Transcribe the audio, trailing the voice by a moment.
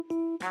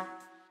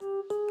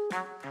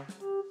Welcome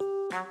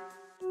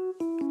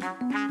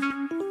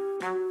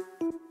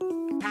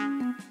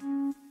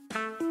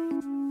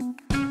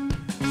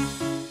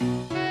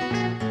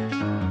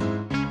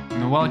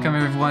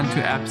everyone to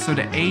episode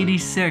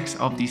 86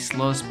 of the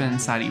Slow Spin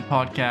Society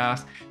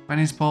podcast. My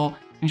name is Paul,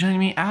 and joining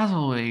me as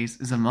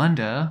always is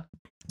Amanda.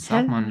 What's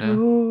up, Amanda?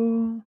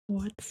 Hello.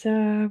 What's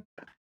up?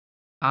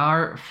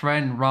 Our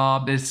friend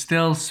Rob is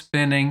still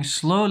spinning,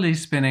 slowly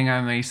spinning, I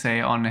may say,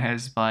 on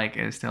his bike,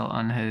 is still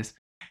on his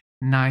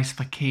nice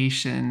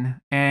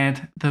vacation.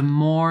 And the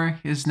more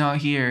he's not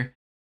here,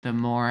 the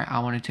more I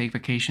want to take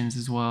vacations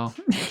as well.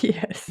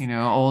 Yes. You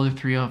know, all the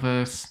three of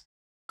us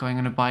going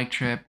on a bike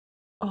trip.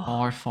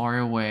 Oh, Far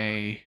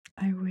away.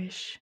 I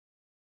wish.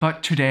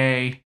 But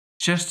today,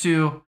 just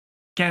to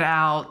get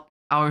out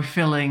our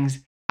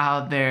feelings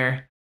out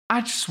there,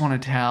 I just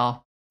want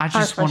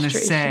to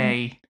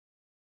say,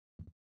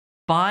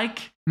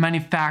 bike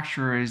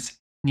manufacturers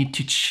need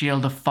to chill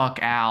the fuck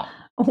out.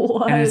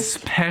 What? And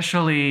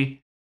especially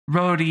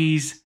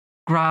roadies,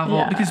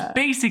 gravel, because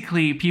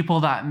basically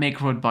people that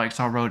make road bikes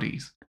are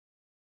roadies.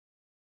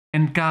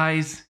 And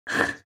guys,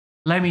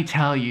 let me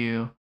tell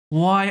you,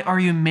 why are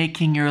you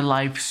making your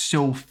life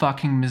so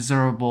fucking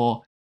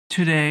miserable?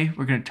 Today,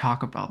 we're going to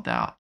talk about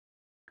that.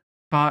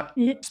 But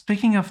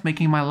speaking of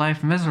making my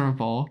life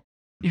miserable,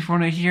 if you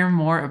want to hear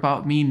more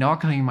about me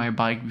knuckling my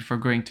bike before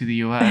going to the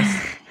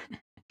US,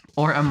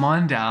 or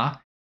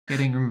Amanda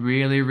getting a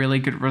really, really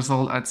good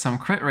result at some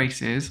crit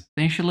races,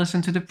 then you should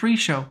listen to the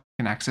pre-show.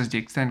 You can access the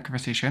extended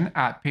conversation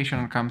at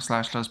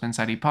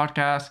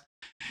patreon.com/slowspinsightypodcast.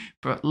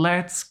 But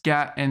let's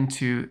get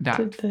into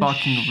that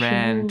fucking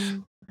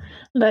rant.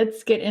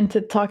 Let's get into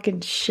talking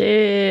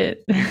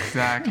shit.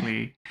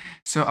 Exactly.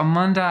 So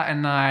Amanda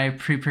and I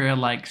prepare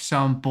like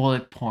some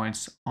bullet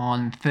points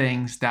on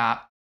things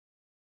that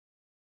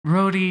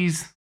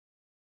roadies,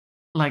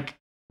 like,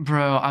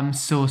 bro, I'm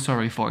so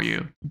sorry for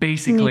you.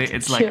 Basically,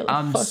 it's like,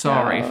 I'm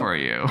sorry for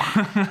you.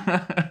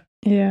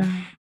 Yeah.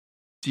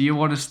 Do you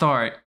want to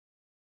start?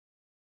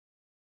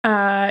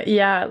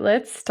 Yeah,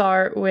 let's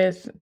start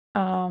with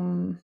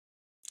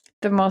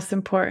the most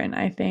important,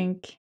 I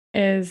think,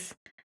 is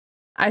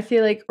I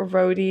feel like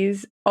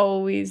roadies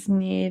always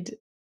need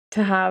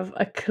to have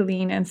a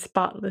clean and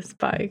spotless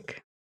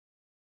bike.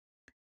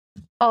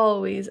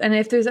 Always. And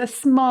if there's a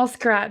small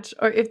scratch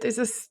or if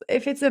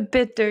it's a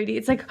bit dirty,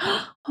 it's like,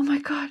 oh my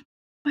God,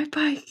 my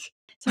bike.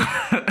 It's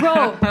like,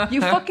 bro,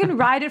 you fucking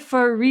ride it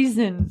for a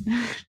reason.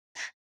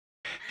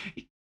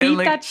 Beat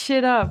that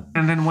shit up.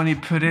 And then when he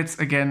put it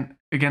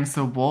against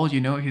the wall, you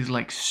know, he's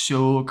like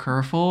so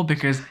careful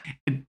because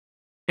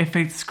if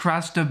it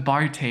scratched the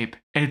bar tape,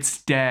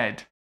 it's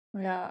dead.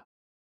 Yeah.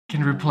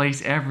 Can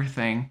replace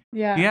everything.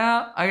 Yeah.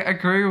 Yeah, I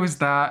agree with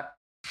that.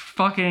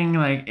 Fucking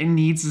like it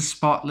needs a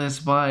spotless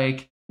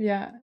bike.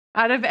 Yeah.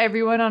 Out of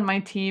everyone on my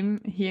team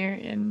here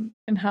in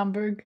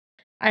Hamburg,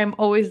 I am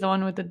always the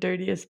one with the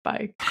dirtiest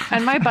bike.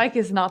 And my bike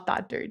is not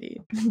that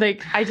dirty.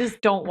 Like I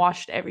just don't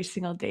wash it every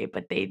single day,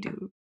 but they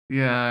do.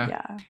 Yeah.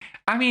 Yeah.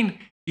 I mean,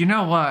 you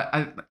know what?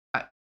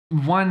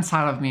 One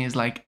side of me is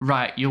like,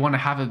 right, you want to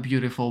have a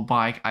beautiful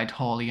bike. I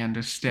totally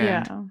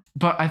understand. Yeah.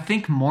 But I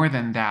think more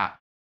than that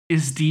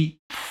is the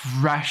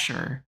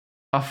pressure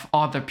of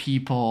other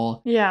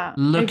people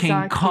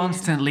looking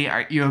constantly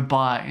at your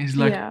bike. It's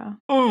like,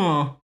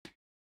 oh,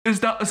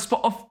 is that a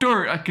spot of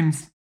dirt I can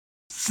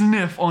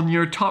sniff on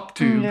your top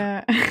tube?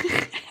 Yeah.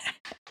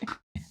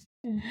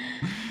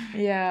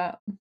 Yeah.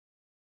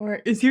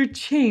 Or is your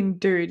chain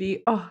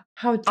dirty? Oh,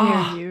 how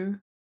dare you?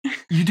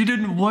 You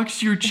didn't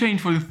wax your chain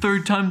for the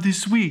third time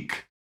this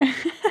week.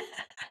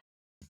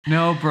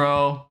 No,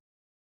 bro.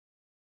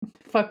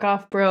 Fuck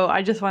off, bro.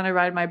 I just want to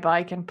ride my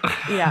bike and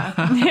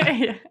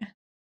yeah.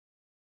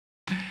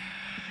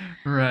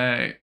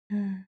 Right.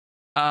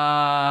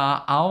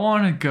 I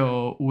want to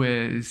go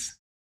with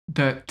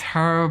the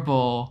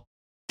terrible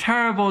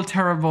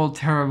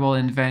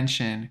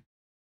invention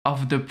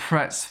of the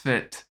press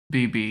fit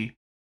BB.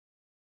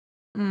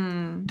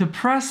 The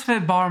press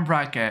fit bottom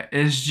bracket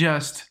is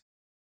just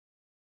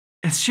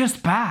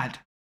bad.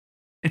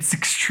 It's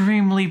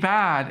extremely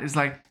bad. It's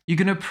like you're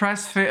gonna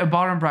press fit a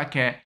bottom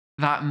bracket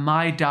that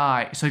might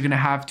die, so you're gonna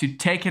have to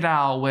take it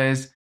out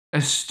with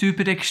a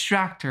stupid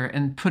extractor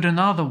and put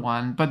another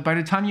one. But by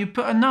the time you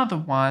put another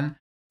one,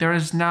 there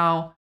is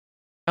now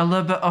a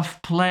little bit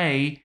of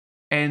play,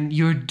 and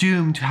you're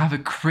doomed to have a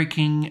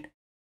creaking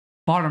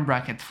bottom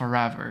bracket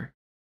forever.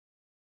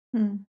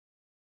 And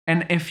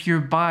if your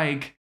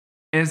bike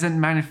isn't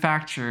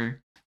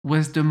manufactured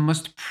with the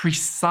most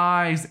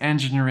precise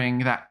engineering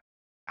that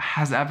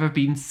has ever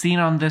been seen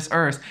on this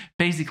earth,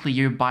 basically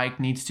your bike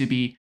needs to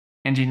be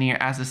engineered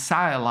as a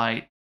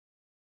satellite,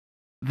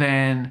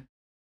 then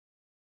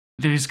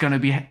there's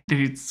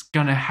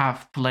gonna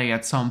have play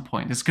at some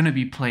point. There's gonna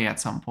be play at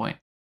some point.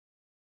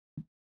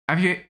 Have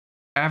you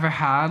ever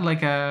had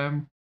like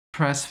a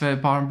press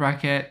fit bottom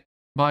bracket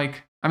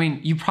bike? I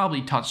mean, you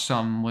probably touched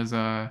some with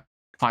a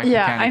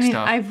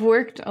stuff. I've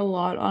worked a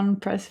lot on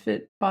press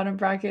fit bottom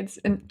brackets,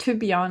 and to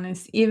be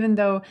honest, even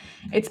though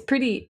it's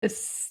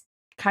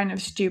kind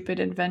of stupid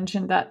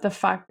invention that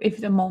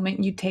if the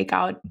moment you take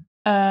out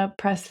a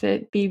press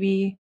fit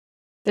BB,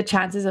 the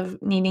chances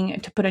of needing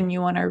to put a new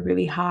one are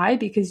really high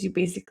because you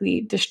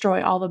basically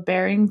destroy all the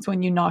bearings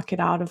when you knock it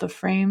out of the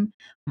frame.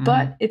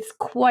 But it's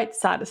quite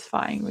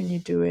satisfying when you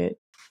do it.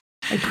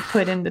 Like you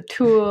put in the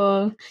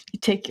tool, you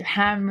take your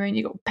hammer and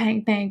you go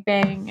bang, bang,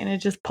 bang, and it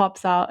just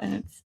pops out, and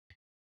it's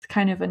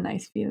kind of a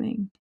nice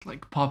feeling.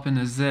 Like popping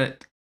a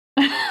zit.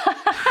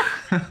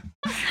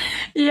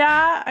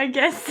 Yeah, I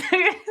guess.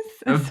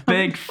 A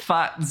big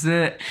fat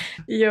zit.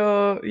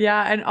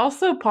 Yeah, and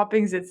also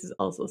popping zits is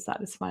also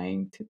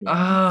satisfying to be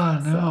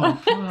honest. No,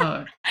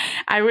 fuck.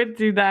 I would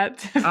do that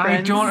to friends.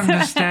 I don't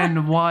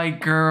understand why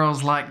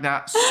girls like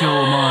that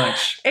so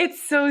much.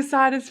 It's so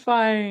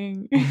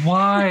satisfying.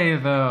 Why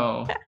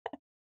though?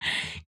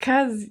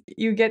 Because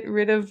you get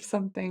rid of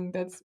something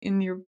that's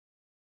in your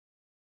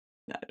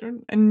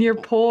near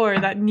pore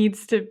that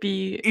needs to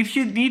be. If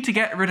you need to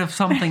get rid of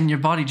something in your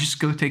body, just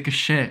go take a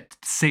shit.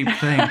 Same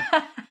thing.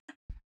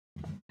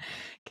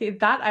 Okay,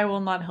 that I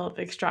will not help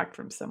extract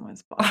from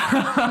someone's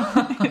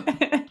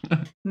body.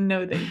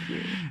 No, thank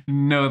you.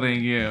 No,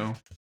 thank you.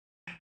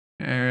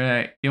 All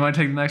right. You want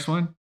to take the next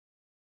one?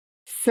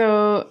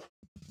 So,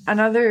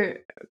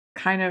 another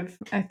kind of,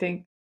 I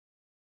think,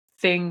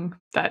 thing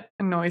that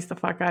annoys the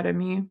fuck out of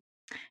me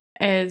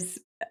is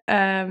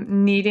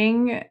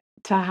needing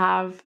to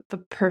have the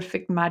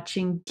perfect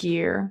matching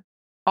gear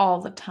all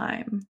the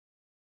time.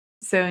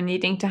 So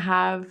needing to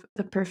have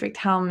the perfect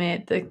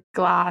helmet, the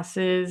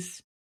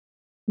glasses,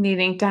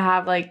 needing to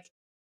have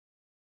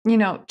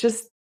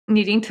just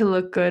needing to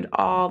look good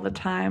all the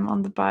time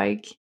on the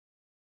bike.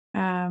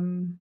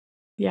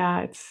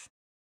 Yeah,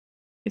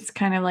 it's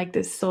kind of like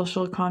this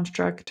social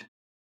construct.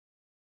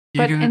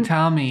 You're going to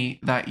tell me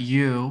that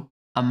you,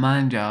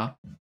 Amanda,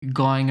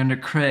 going on a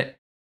crit,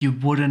 you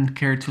wouldn't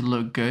care to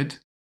look good?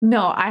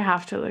 No, I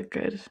have to look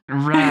good.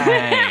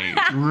 Right,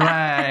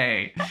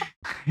 right.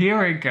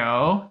 Here we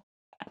go.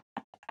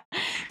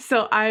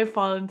 So I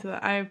fall into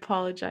that. I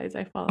apologize.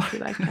 I fall into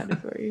that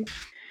category.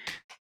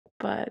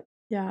 But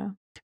yeah.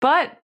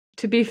 But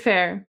to be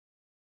fair,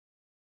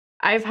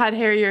 I've had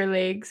hairier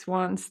legs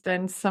once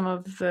than some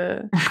of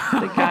the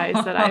guys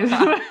that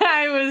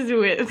I was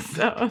with.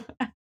 So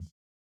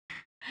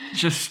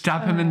just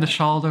stab him in the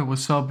shoulder.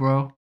 What's up,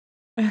 bro?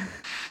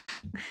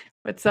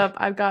 What's up?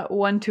 I've got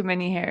one too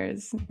many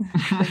hairs.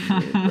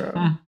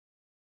 Bro.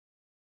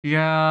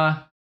 Yeah.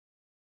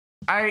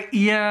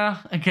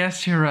 I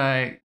guess you're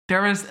right.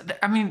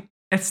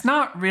 It's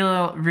not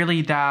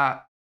really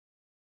that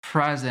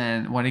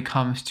present when it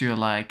comes to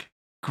like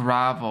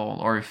gravel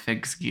or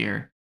fixed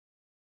gear.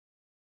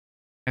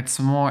 It's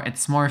more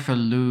of a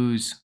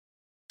loose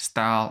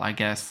style, I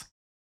guess.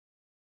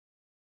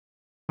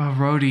 But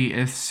roadie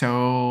is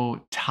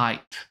so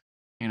tight,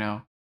 you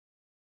know.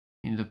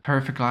 You know, the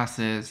perfect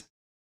glasses,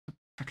 the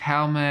perfect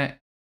helmet,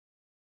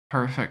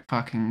 perfect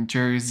fucking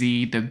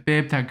jersey, the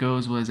bib that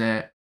goes with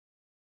it.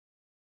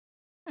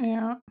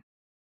 Yeah.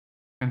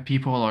 And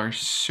people are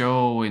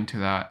so into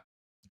that.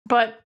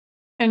 But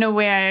in a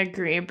way, I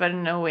agree. But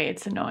in a way,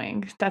 it's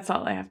annoying. That's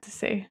all I have to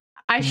say.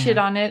 I shit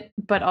on it,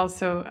 but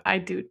also I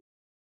do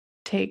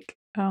take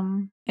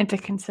into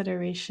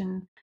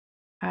consideration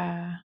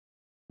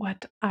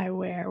what I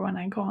wear when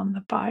I go on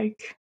the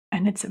bike,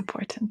 and it's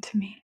important to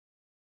me.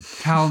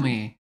 Tell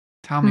me,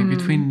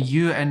 between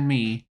you and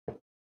me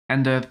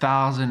and the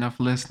 1,000 of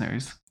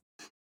listeners,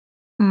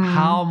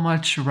 how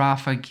much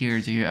Rafa gear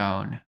do you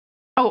own?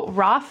 Oh,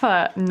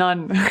 Rafa,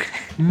 none.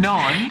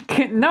 None?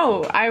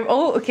 No,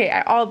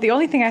 the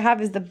only thing I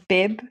have is the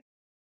bib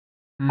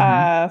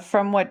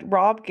from what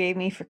Rob gave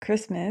me for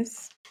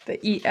Christmas, the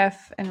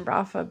EF and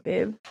Rafa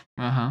bib.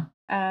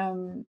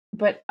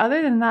 But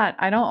other than that,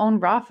 I don't own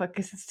Rafa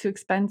because it's too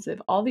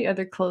expensive. All the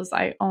other clothes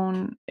I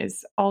own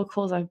is all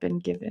clothes I've been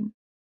given,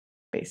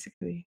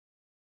 basically.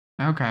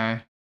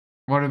 Okay.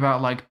 What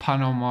about like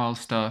Panama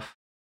stuff?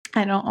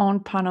 I don't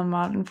own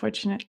Panama,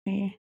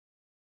 unfortunately.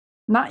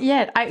 Not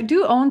yet. I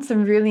do own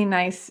some really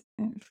nice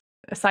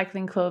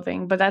cycling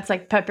clothing, but that's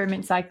like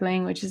Peppermint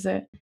Cycling, which is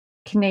a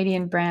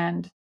Canadian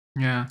brand.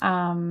 Yeah.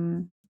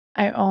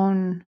 I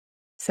own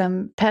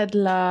some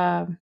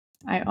Pedla.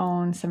 I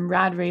own some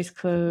Rad Race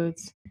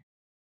clothes.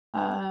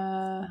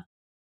 I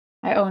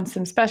own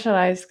some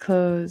Specialized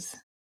clothes,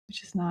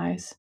 which is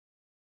nice.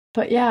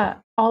 But yeah,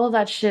 all of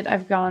that shit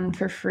I've gotten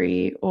for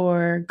free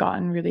or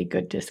gotten really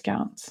good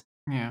discounts.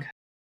 Yeah.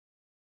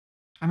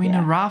 I mean,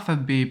 a Rafa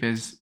bib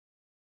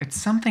it's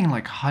something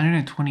like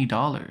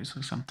 $120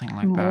 or something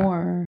like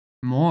that.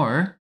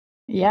 More?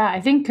 Yeah,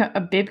 I think a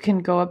bib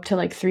can go up to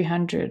like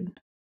 300.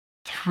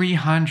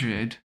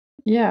 300?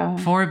 Yeah.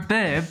 For a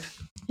bib?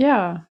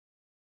 Yeah.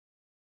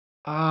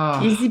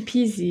 Easy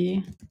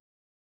peasy.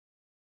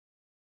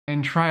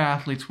 And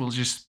triathletes will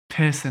just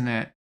piss in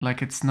it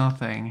like it's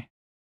nothing.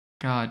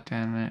 God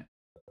damn it.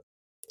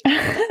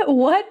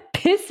 What?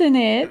 Piss in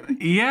it?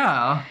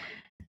 Yeah.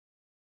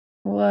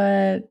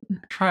 What?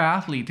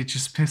 Triathlete, they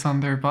just piss on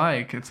their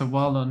bike. It's a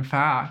well-known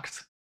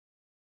fact.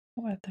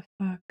 What the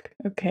fuck?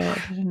 Okay, I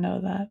didn't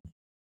know that.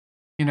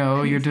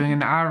 you're doing Crazy.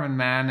 an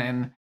Ironman,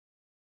 and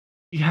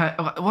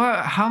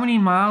how many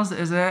miles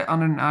is it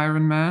on an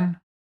Ironman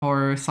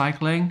for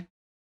cycling?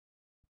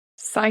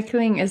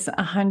 Cycling is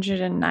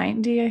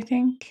 190, I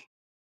think.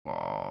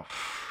 Whoa.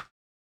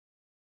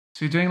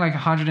 So you're doing like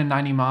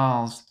 190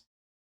 miles.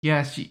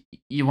 Yes,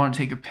 you want to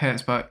take a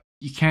piss, but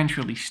you can't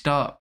really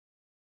stop.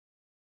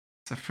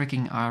 It's a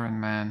freaking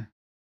Ironman.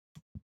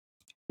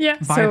 Yeah.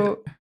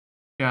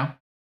 Yeah.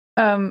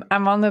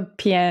 I'm on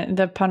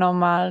the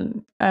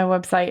Panormal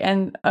website,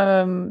 and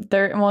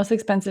their most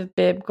expensive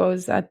bib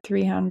goes at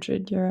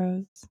 300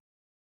 euros.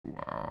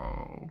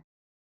 Whoa.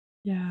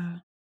 Yeah.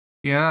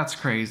 Yeah, that's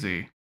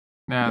crazy.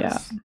 Yeah.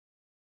 That's.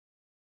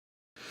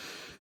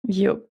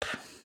 Yup.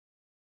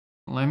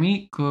 Let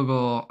me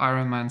Google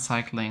Ironman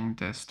cycling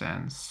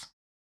distance.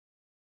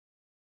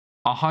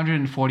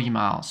 140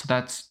 miles.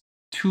 So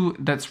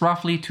that's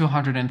roughly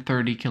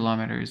 230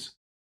 kilometers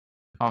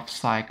of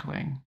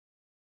cycling.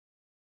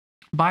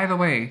 By the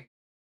way,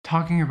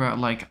 talking about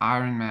like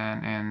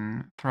Ironman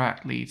and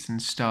triathletes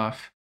and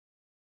stuff,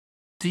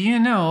 do you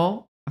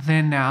know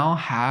they now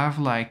have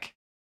like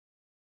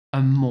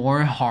a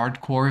more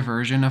hardcore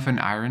version of an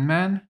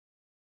Ironman?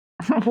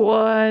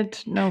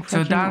 What? No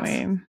So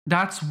fucking way.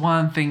 that's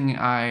one thing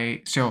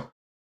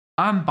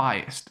I'm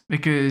biased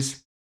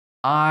because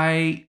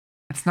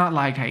it's not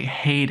like I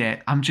hate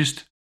it. I'm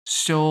just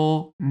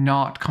so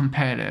not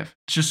competitive.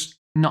 Just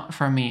not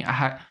for me.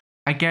 I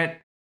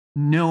get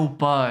no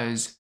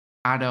buzz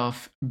out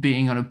of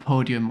being on a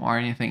podium or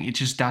anything. It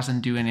just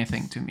doesn't do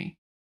anything to me.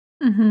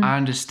 Mm-hmm. I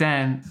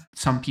understand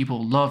some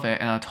people love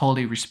it and I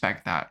totally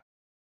respect that.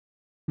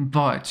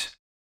 But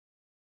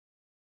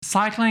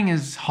cycling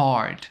is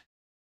hard.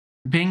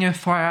 Being a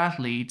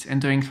triathlete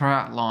and doing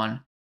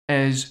triathlon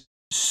is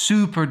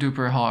super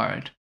duper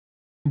hard.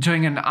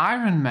 Doing an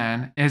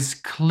Ironman is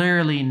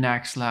clearly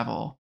next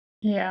level.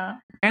 Yeah.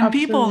 And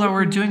people that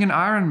were doing an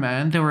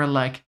Ironman, they were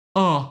like,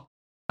 oh,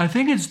 I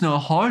think it's not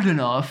hard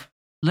enough.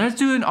 Let's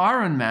do an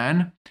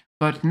Ironman.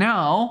 But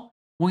now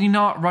we're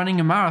not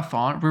running a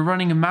marathon. We're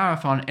running a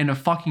marathon in a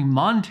fucking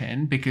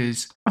mountain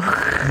because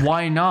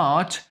why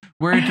not?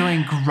 We're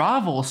doing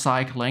gravel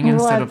cycling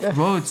instead of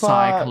road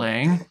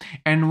cycling.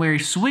 And we're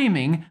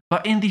swimming,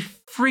 but in the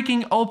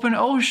freaking open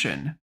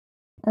ocean.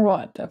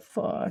 What the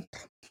fuck?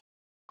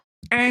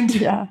 And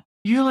Yeah.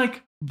 you're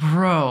like,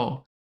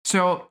 bro.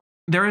 So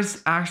there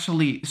is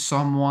actually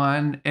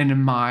someone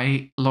in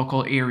my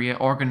local area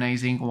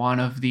organizing one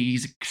of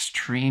these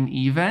extreme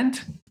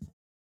event.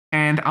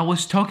 And I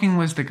was talking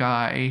with the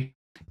guy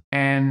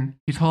and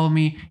he told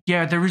me,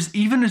 yeah, there is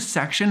even a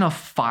section of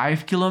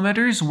 5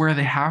 kilometers where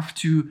they have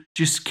to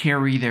just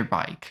carry their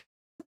bike.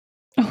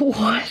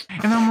 What?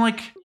 And I'm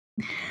like,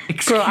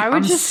 Bro, I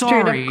would just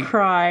straight up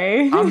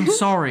cry. I'm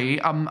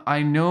sorry.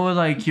 I know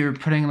like you're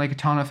putting like a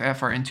ton of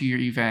effort into your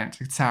event,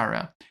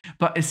 etc.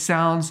 But it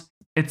sounds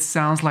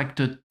like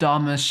the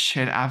dumbest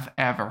shit I've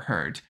ever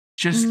heard.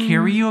 Just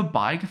carry your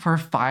bike for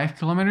 5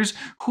 kilometers.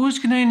 Who's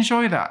gonna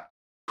enjoy that?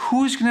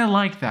 Who's gonna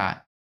like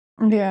that?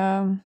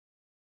 Yeah.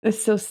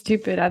 It's so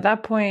stupid. At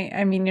that point,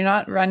 I mean, you're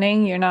not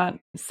running, you're not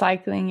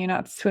cycling, you're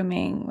not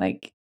swimming.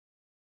 Like,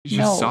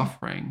 You're just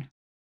suffering.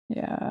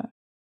 Yeah.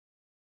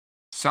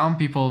 Some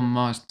people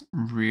must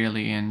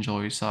really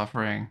enjoy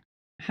suffering.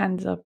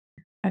 Hands up,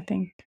 I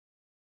think.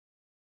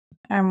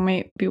 I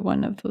might be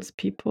one of those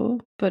people,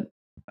 but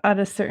at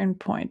a certain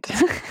point.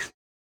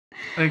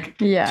 Like,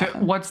 yeah. So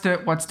what's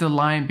the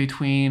line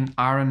between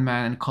Iron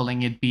Man and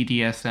calling it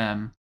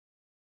BDSM?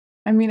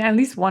 I mean, at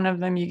least one of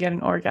them you get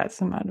an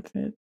orgasm out of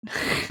it.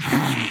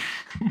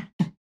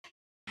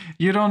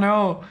 You don't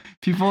know.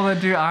 People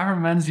that do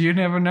Ironmans, you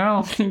never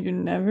know. You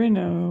never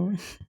know.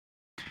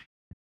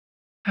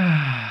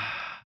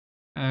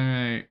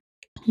 Alright.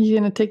 You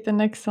gonna take the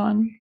next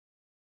one?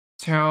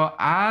 So,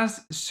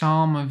 as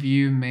some of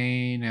you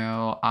may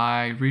know,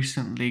 I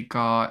recently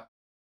got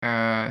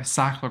a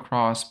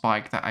cyclocross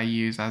bike that I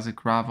use as a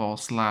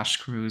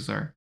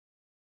gravel/cruiser.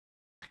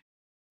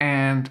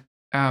 And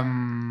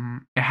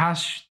it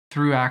has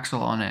through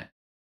axle on it.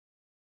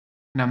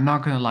 And I'm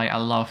not gonna lie, I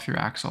love through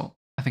axle.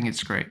 I think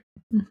it's great.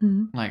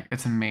 Mm-hmm. Like,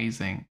 it's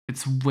amazing.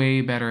 It's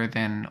way better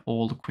than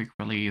old quick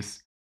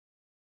release.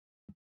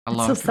 I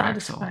love so through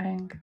axle.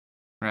 satisfying.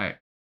 Right.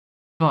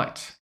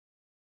 But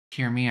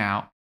hear me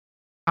out.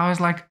 I was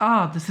like,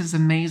 this is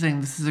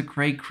amazing. This is a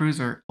great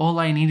cruiser. All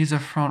I need is a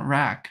front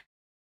rack.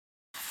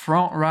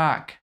 Front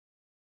rack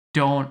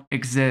don't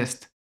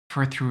exist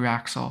for through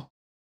axle.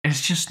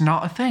 It's just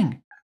not a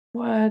thing.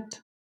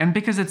 What? And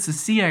because it's a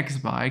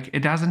CX bike,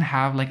 it doesn't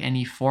have like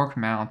any fork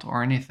mount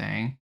or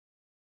anything.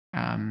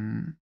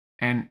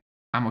 And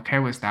I'm okay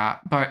with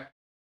that. But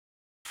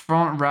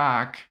front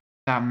rack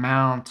that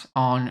mount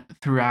on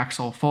through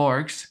axle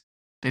forks,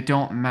 they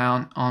don't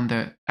mount on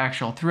the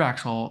actual through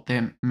axle.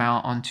 They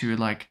mount onto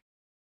like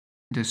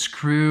the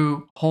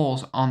screw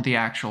holes on the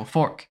actual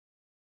fork.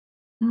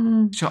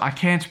 So I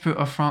can't put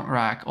a front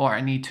rack, or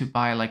I need to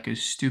buy like a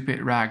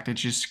stupid rack that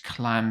just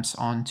clamps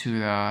onto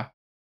the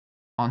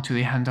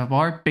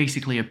handlebar,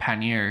 basically a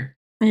pannier.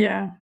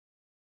 Yeah.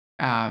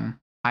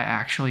 I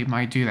actually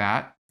might do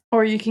that.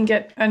 Or you can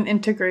get an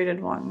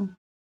integrated one.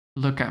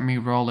 Look at me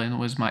rolling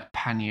with my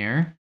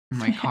pannier,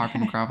 my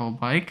carbon gravel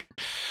bike.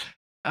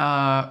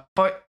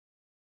 But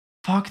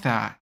fuck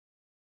that.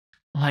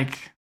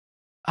 Like,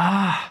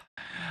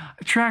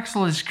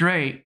 Traxel is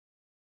great.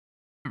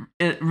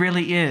 It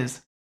really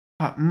is.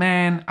 But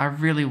man, I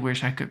really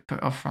wish I could put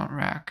a front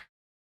rack.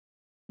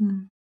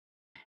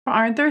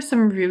 Aren't there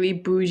some really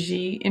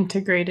bougie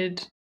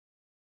integrated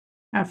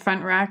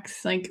front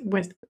racks, like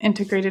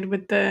integrated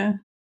with the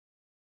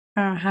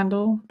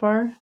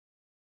handlebar?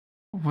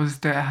 Was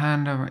the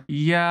handle?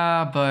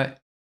 Yeah, but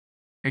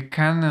it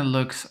kind of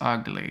looks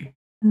ugly.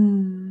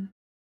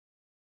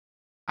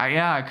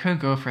 I could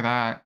go for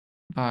that,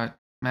 but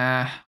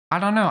meh, I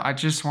don't know. I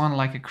just want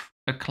like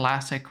a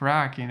classic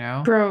rack, you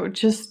know? Bro,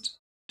 just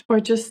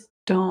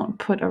don't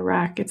put a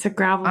rack. It's a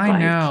gravel bike. I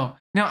know.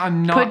 No,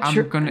 I'm not.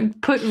 I'm gonna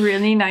put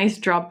really nice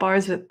drop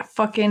bars with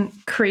fucking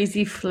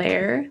crazy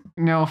flare.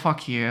 No,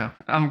 fuck you.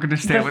 I'm gonna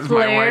stay with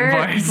my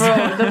white boys.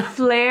 Bro, the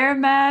flare,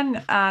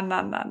 man. Nah.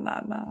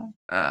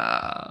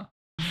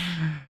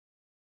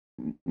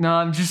 No,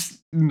 I'm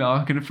just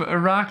not gonna put a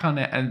rack on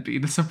it and be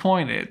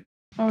disappointed.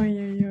 Or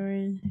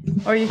you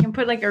can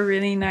put like a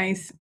really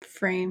nice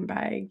frame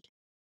bag.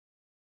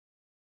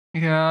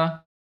 Yeah,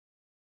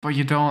 but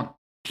you don't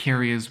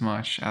carry as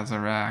much as a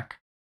rack.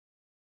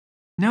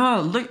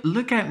 No,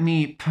 look at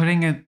me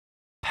putting a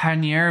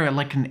pannier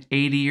like an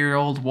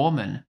 80-year-old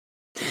woman.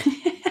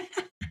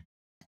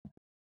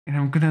 And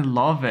I'm gonna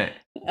love it.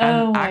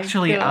 And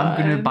actually, I'm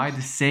gonna buy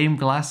the same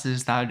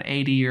glasses that an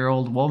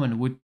 80-year-old woman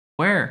would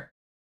wear.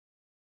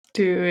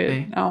 Do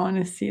it. I want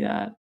to see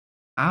that.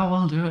 I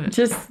will do it.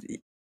 Just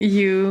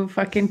you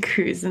fucking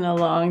cruising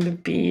along the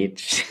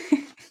beach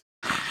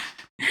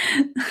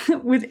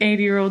with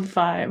 80-year-old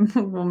vibe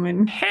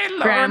woman.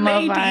 Hello, grandma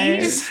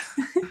ladies.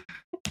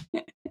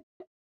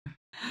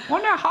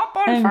 Wanna hop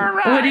on for a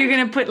ride? What are you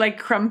gonna put, like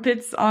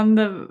crumpets in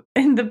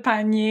the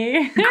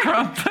pannier?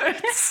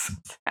 Crumpets?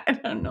 I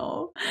don't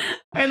know.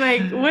 Or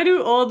like, what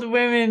do old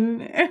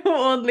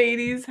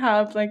ladies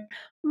have? Like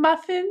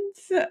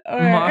muffins?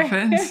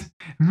 Muffins?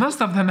 Most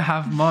of them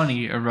have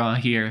money around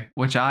here,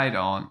 which I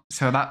don't.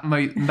 So that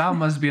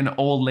must be an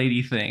old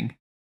lady thing.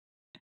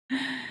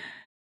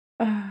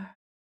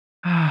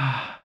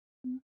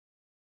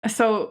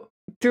 So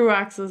through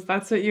axles,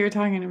 that's what you were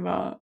talking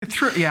about.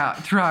 Through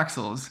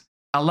axles.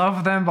 I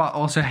love them, but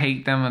also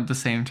hate them at the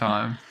same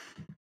time.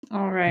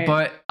 All right.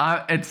 But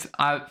it's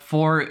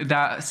for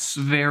that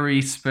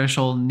very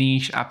special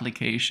niche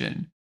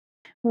application.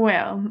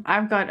 Well,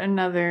 I've got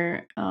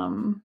another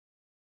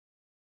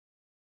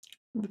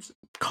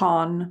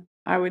con,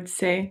 I would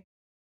say,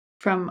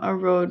 from a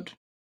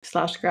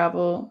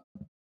road/gravel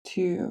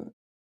to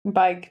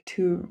bike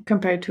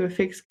compared to a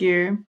fixed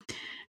gear,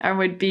 I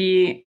would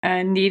be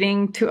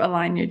needing to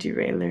align your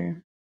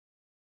derailleur.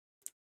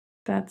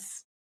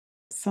 That's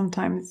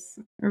sometimes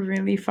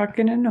really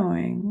fucking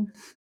annoying.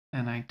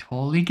 And I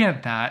totally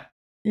get that.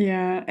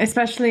 Yeah,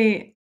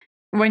 especially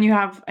when you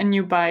have a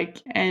new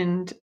bike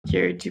and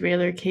your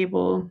derailleur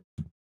cable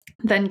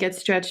then gets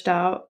stretched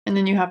out, and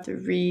then you have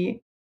to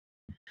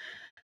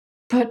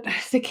put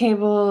the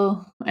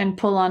cable and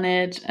pull on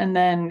it and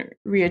then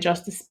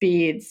readjust the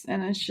speeds,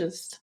 and it's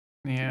just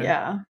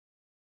yeah.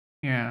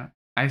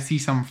 I see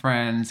some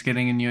friends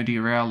getting a new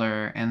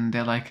derailleur and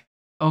they're like,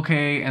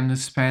 okay, and they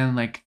spend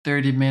like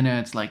 30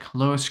 minutes like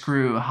low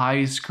screw,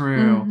 high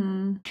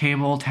screw,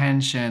 cable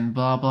tension,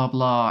 blah blah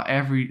blah,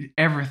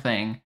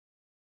 everything,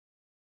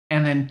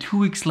 and then 2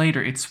 weeks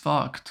later it's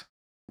fucked,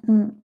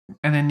 and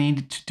they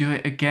needed to do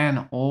it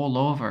again all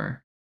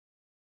over.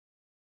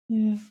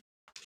 Yeah.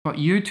 But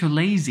you're too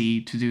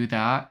lazy to do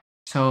that,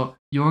 so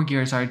your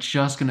gears are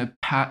just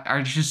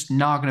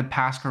not gonna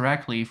pass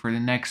correctly for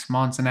the next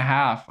months and a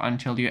half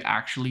until you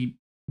actually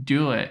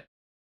do it.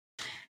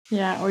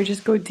 Yeah, or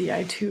just go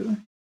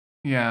Di2.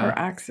 Yeah. Or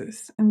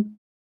Axis, and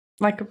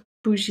like a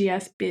bougie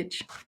ass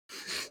bitch.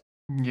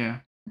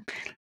 Yeah.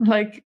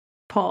 Like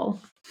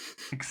Paul.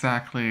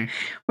 Exactly.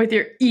 With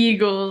your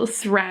Eagle,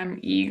 SRAM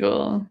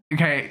Eagle.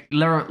 Okay,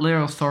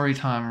 little story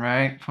time,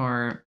 right?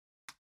 For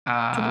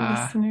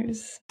to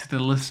the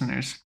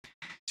listeners.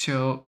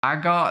 So I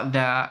got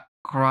that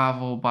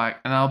gravel bike,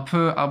 and I'll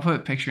put a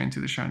picture into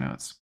the show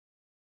notes.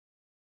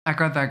 I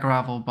got that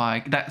gravel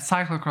bike, that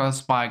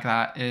cyclocross bike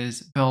that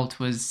is built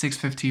with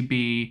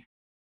 650B,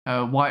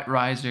 white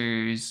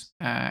risers,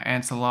 and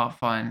it's a lot of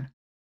fun.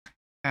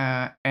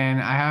 And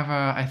I have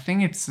I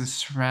think it's a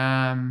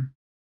SRAM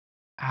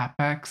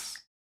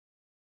Apex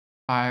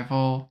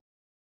 5.0.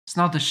 It's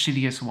not the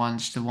shittiest one,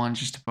 just the one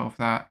just above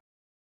that.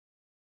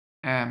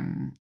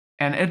 And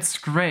it's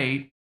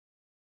great.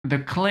 The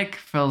click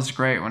feels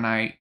great when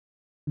I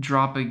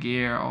drop a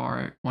gear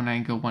or when I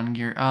go one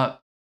gear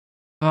up,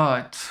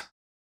 but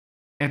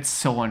it's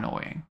so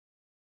annoying.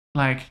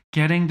 Like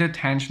getting the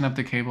tension of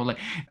the cable, like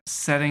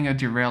setting a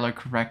derailleur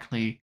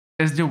correctly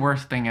is the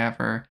worst thing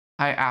ever.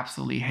 I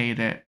absolutely hate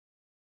it.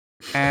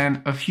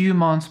 And a few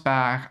months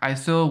back, I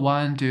saw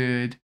one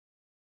dude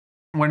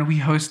when we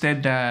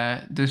hosted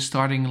the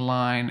starting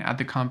line at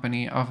the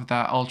company of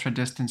that ultra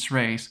distance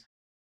race,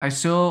 I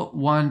saw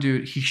one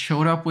dude, he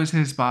showed up with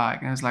his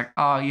bike and was like,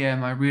 oh yeah,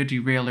 my rear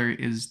derailleur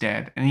is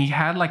dead. And he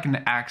had like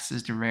an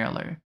Axis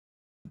derailleur.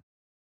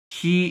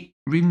 He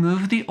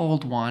removed the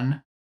old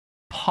one,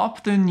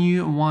 popped the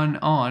new one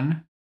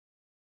on.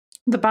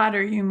 The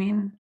battery, you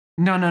mean?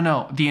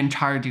 No, the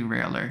entire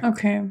derailleur.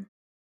 Okay.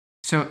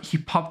 So he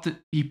pops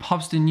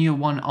the new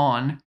one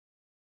on,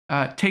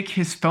 take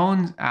his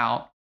phone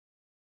out,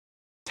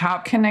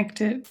 tap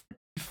Connected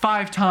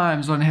 5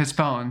 times on his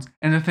phones,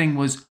 and the thing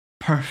was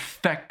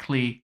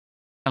perfectly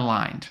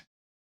aligned.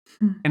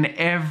 And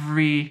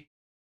every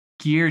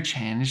gear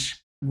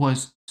change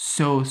was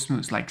so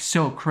smooth, like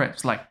so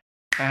crisp, like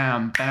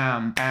bam,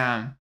 bam,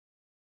 bam.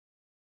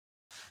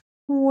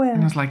 Well.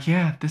 And I was like,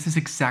 yeah, this is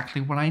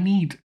exactly what I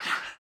need.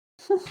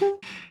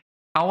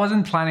 I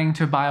wasn't planning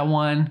to buy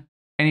one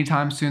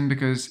anytime soon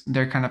because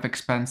they're kind of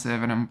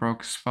expensive and I'm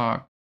broke as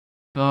fuck.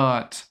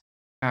 But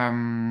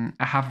I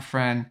have a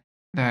friend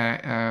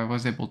that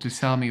was able to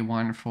sell me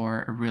one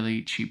for a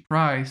really cheap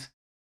price.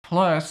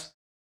 Plus,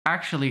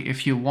 actually,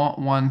 if you want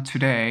one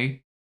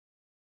today,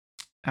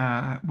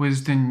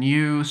 with the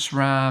new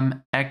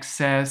SRAM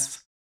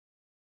XS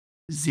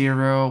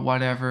 0,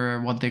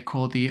 whatever, what they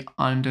call the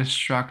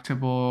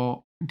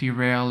indestructible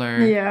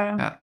derailleur.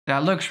 Yeah.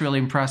 That looks really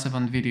impressive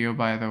on video,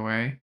 by the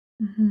way.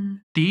 Mm-hmm.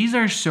 These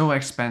are so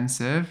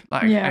expensive.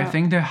 Like, Yeah. I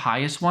think the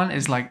highest one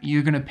is like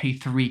you're gonna pay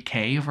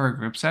 3K for a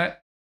grip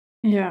set.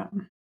 Yeah.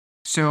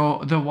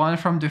 So the one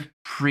from the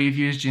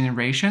previous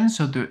generation,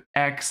 so the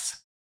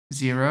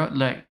X0,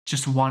 like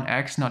just one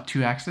X, not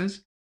two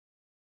X's,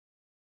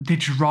 they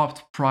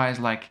dropped price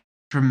like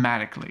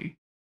dramatically.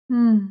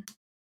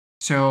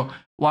 So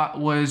what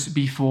was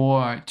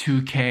before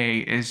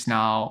 2K is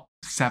now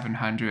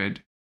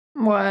 700.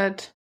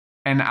 What?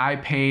 And I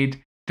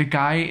paid, the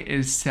guy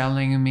is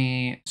selling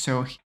me,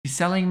 so he's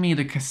selling me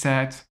the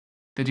cassette,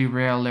 the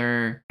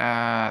derailleur,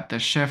 the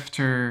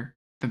shifter,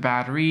 the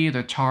battery,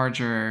 the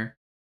charger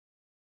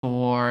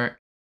for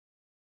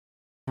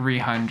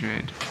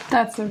 300.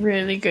 That's a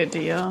really good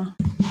deal.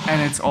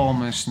 And it's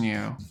almost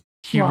new.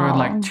 He rode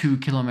like 2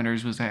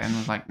 kilometers with it and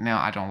was like, no,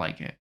 I don't like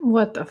it.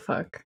 What the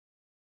fuck?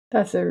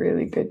 That's a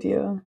really good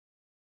deal.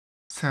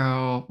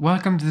 So,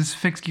 welcome to this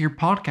Fixed Gear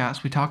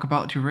podcast. We talk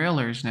about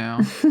derailleurs now.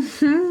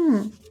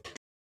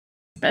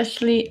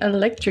 Especially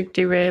electric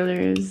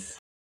derailleurs.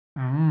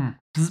 Bzz,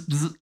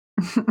 bzz.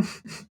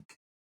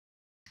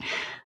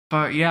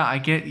 But yeah, I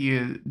get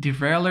you.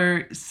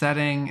 Derailleur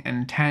setting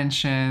and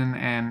tension,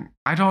 and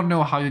I don't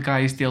know how you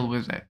guys deal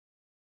with it.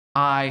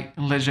 I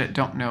legit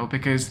don't know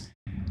because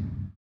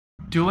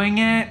doing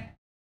it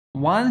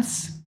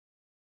once,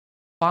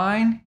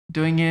 fine.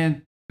 Doing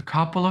it a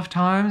couple of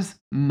times,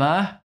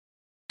 meh.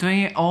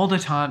 Doing it all the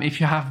time if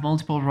you have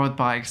multiple road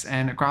bikes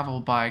and a gravel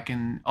bike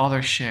and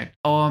other shit.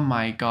 Oh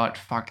my god,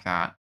 fuck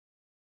that.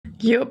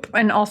 Yup,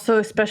 and also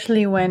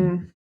especially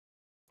when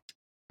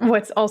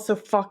what's also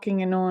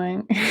fucking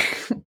annoying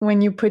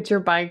when you put your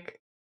bike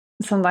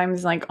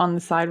sometimes like on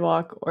the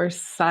sidewalk or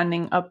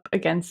standing up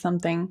against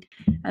something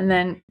and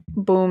then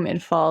boom,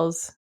 it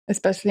falls.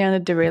 Especially on the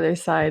derailleur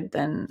side,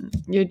 then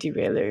your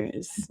derailleur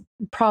is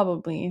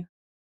probably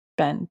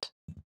bent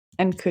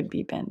and could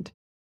be bent.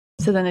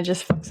 So then it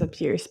just fucks up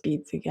your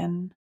speeds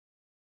again.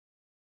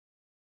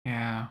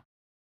 Yeah.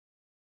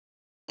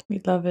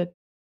 We love it.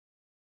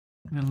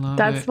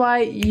 That's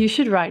why you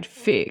should ride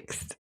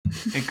fixed.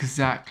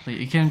 Exactly.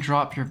 You can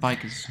drop your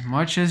bike as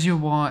much as you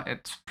want.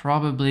 It's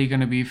probably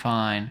going to be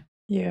fine.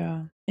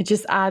 Yeah. It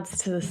just adds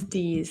to the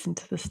steez and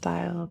to the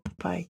style of the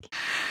bike.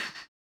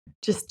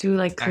 Just do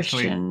like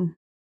Christian.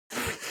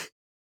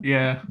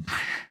 Yeah.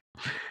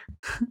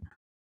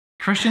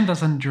 Christian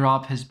doesn't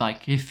drop his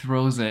bike. He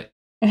throws it.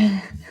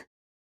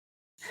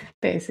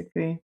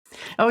 Basically.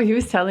 Oh, he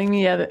was telling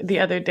me the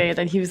other day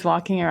that he was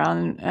walking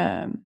around,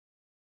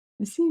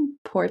 is he in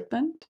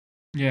Portland?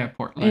 Yeah,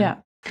 Portland. Yeah.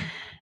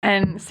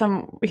 And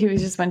he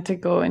was just went to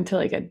go into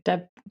like a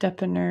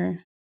depanneur,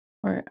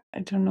 or I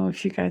don't know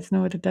if you guys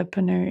know what a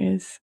depanneur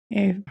is. I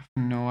have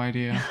no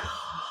idea.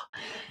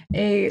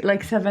 A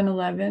like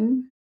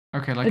 7-Eleven.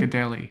 Okay, like a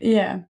deli.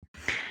 Yeah.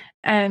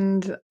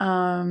 And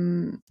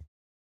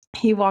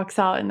he walks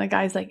out and the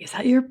guy's like, "Is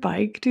that your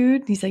bike,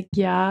 dude?" And he's like,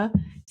 "Yeah."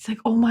 He's like,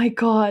 "Oh my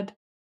god,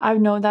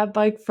 I've known that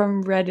bike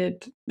from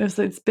Reddit.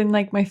 It's been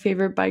like my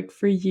favorite bike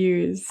for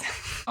years."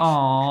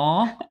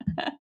 Aww.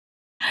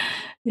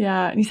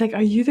 Yeah. And he's like,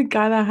 "Are you the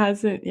guy that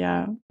has it?"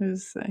 Yeah.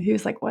 He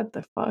was like, "What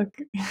the fuck?"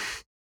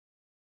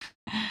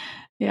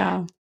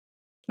 Yeah.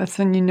 That's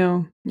when you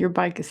know your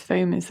bike is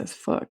famous as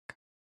fuck.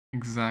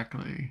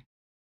 Exactly.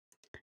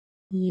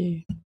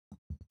 Yeah.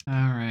 All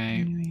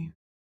right. Anyway.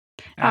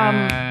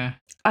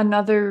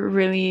 Another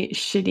really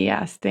shitty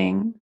ass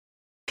thing.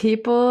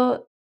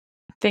 People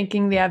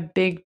thinking they have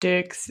big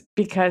dicks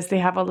because they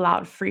have a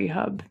loud free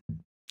hub.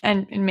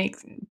 And it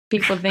makes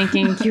people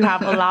thinking you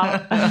have a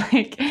loud,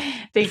 like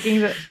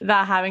thinking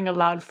that having a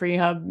loud free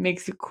hub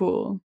makes you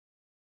cool,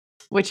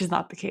 which is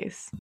not the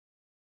case.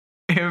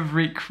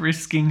 every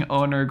Chris King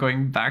owner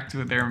going back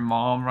to their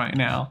mom right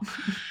now.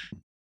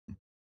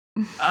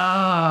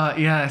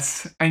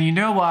 Yes. And you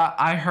know what?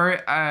 I've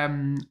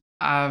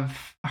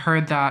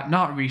heard that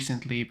not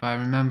recently, but I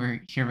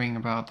remember hearing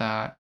about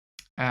that.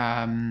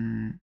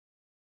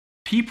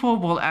 People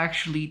will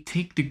actually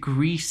take the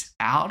grease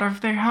out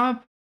of their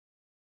hub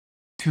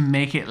to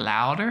make it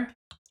louder.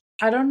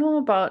 I don't know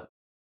about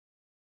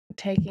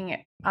taking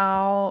it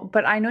out,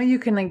 but I know you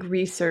can like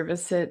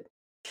resurface it.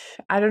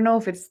 I don't know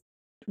if it's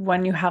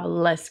when you have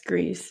less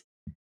grease,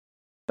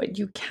 but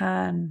you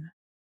can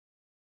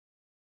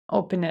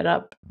open it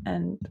up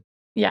and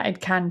yeah, it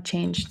can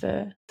change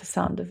the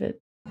sound of it.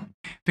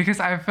 Because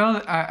I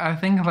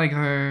think like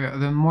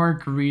the more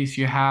grease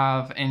you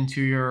have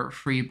into your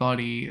free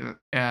body,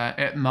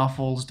 it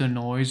muffles the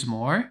noise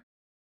more.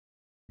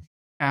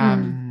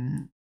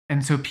 And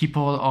so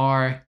people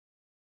are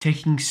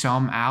taking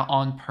some out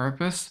on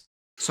purpose,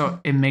 so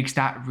it makes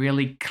that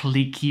really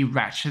clicky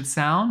ratchet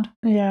sound.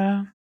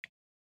 Yeah.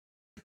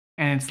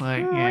 And it's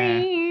like,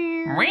 yeah.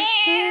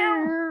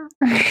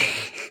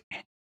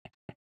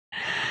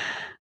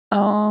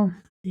 Oh,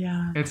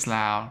 yeah. It's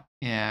loud.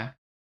 Yeah.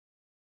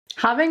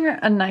 Having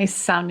a nice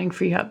sounding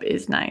free hub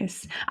is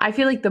nice. I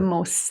feel like the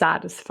most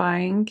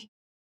satisfying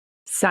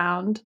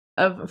sound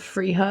of a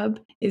free hub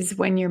is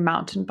when you're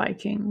mountain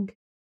biking.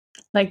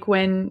 Like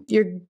when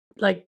you're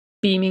like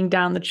beaming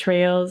down the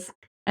trails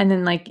and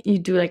then like you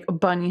do like a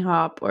bunny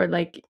hop, or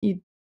like you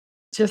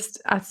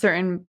just at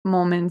certain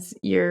moments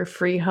your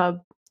free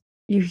hub,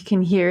 you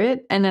can hear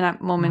it, and then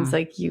at moments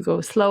like you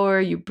go slower,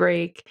 you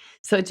brake,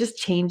 so it just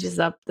changes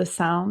up the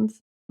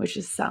sounds, which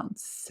just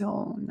sounds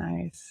so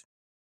nice.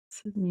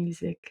 It's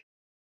music.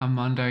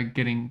 Amanda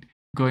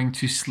going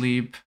to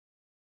sleep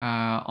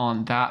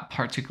on that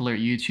particular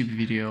YouTube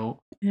video.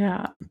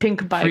 Yeah,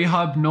 pink bike. Free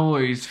hub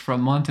noise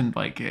from mountain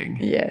biking.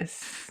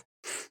 Yes.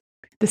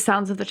 The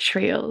sounds of the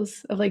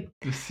trails, of like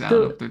the sound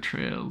of the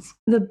trails.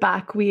 The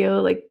back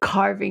wheel like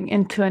carving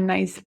into a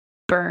nice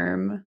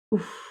berm.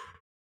 Oof.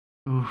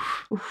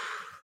 Oof.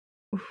 Oof.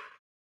 Oof.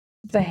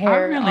 The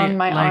hair on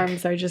my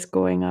arms are just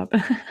going up.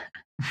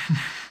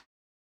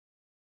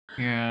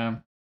 Yeah.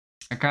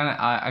 I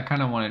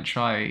kind of want to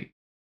try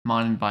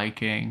mountain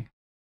biking.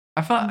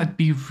 I thought I'd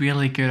be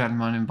really good at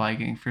mountain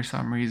biking for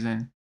some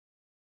reason.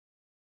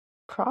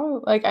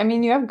 Probably. Like, I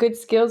mean, you have good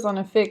skills on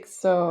a fix,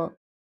 so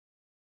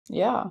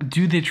yeah.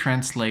 Do they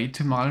translate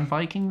to mountain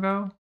biking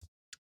though?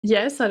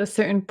 Yes, at a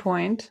certain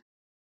point.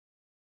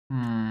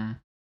 Yeah.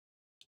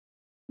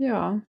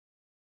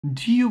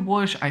 Do you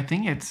watch? I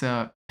think it's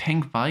a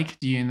Pink Bike.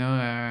 Do you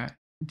know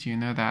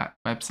that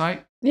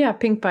website? Yeah,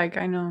 Pink Bike.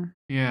 I know.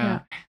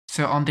 Yeah.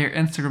 So on their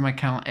Instagram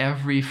account,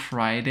 every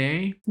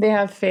Friday they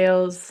have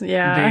fails.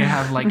 Yeah. They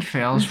have like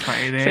fails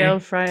Friday. Fail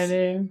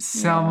Friday.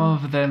 Some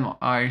of them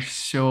are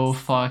so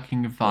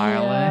fucking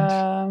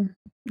violent.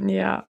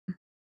 Yeah.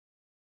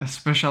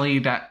 Especially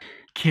that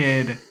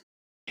kid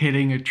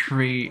hitting a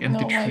tree and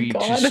the tree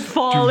just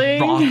falling,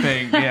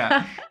 dropping.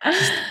 Yeah.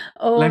 Just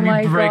let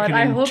me break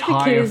an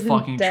entire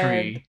fucking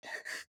tree.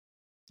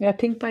 Yeah,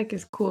 Pink Bike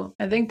is cool.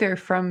 I think they're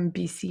from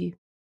BC.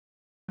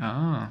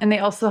 Oh. And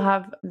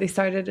they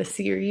started a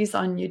series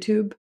on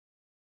YouTube.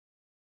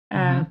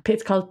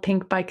 It's called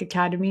Pink Bike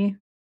Academy.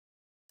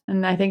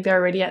 And I think they're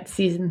already at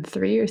season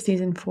 3 or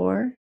season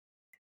 4.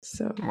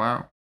 So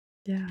wow.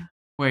 Yeah.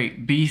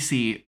 Wait,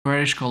 BC,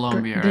 British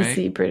Columbia, right?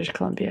 BC, British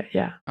Columbia,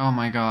 yeah. Oh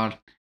my god.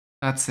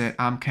 That's it.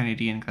 I'm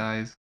Canadian,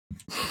 guys.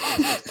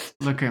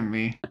 Look at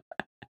me.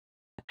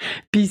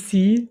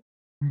 BC?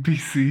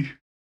 BC.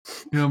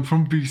 Yeah, I'm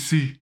from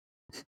BC.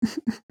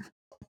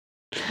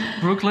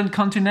 Brooklyn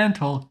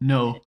Continental?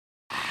 No.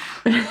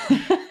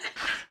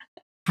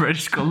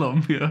 British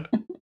Columbia.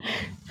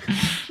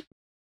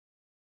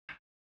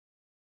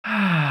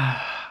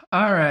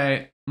 All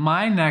right.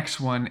 My next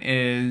one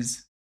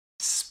is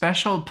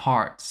special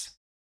parts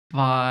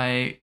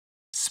by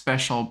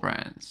special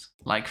brands,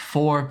 like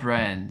 4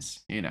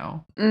 brands, you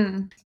know.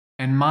 And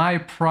my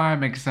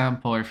prime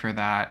example for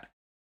that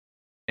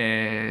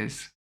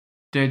is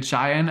the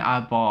Giant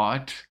I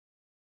bought.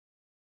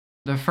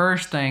 The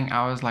first thing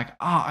I was like,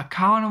 oh, I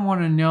kind of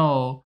want to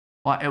know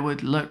what it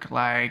would look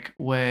like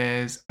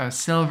with a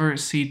silver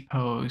seat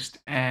post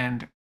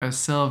and a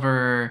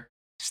silver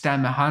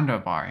stem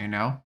handlebar, you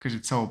know, because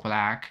it's so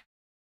black.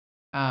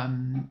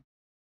 And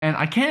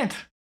I can't.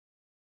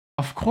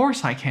 Of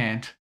course I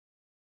can't.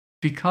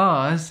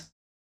 Because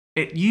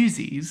it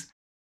uses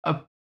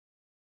a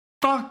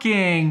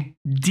fucking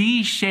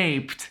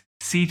D-shaped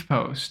seat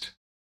post.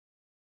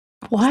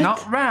 What? It's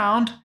not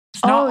round.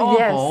 It's not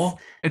oval.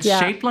 Yes. It's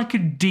shaped like a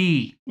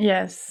D.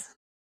 Yes.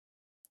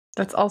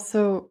 That's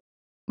also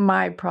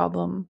my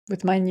problem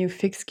with my new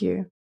fixed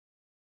gear.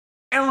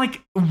 And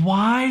like,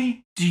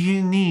 why do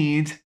you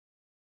need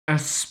a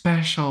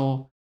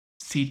special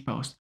seat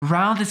post?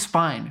 Round is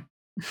fine.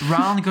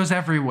 Round goes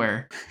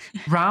everywhere.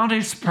 Round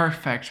is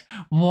perfect.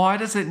 Why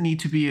does it need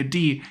to be a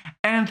D?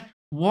 And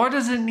why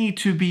does it need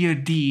to be a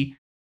D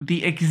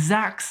the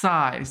exact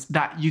size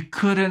that you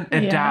couldn't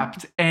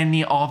adapt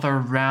any other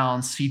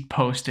round seat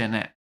post in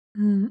it?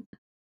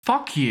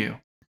 Fuck you.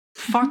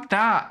 Fuck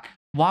that.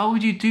 Why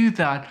would you do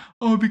that?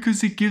 Oh,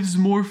 because it gives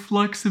more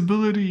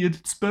flexibility.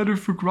 It's better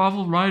for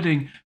gravel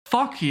riding.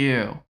 Fuck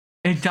you.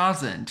 It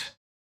doesn't.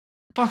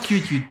 Fuck you,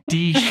 you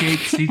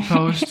D-shaped seat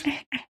post.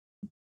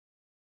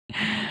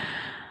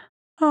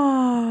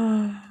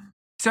 Oh.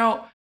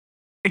 So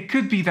it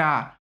could be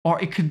that,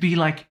 or it could be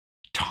like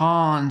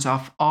tons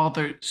of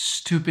other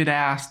stupid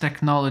ass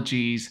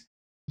technologies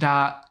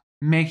that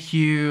make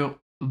you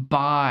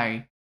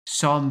buy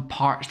some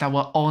parts that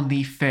will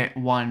only fit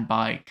one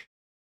bike.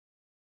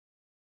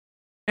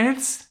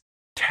 It's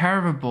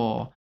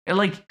terrible.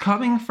 Like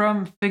coming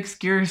from fixed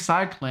gear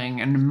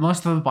cycling, and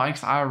most of the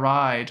bikes I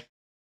ride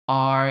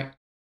are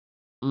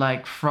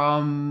like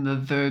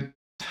from the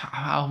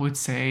I would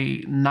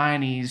say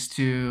 90s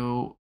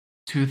to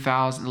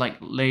 2000, like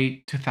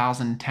late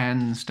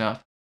 2010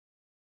 stuff.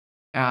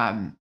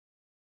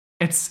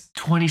 It's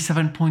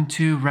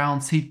 27.2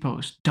 round seat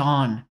post.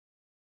 Done.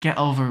 Get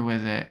over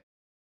with it.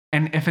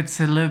 And if it's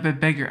a little bit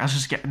bigger, I'll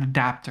just get an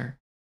adapter.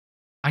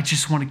 I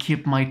just want to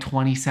keep my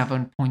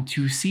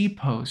 27.2 seat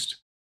post.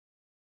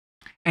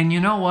 And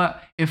you know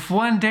what? If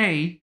one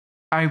day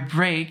I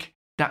break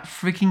that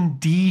freaking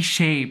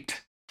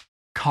D-shaped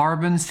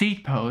carbon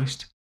seat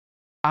post,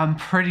 I'm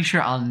pretty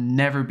sure I'll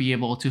never be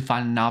able to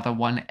find another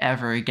one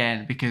ever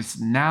again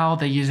because now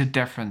they use a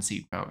different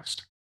seat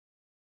post.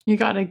 You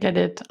gotta get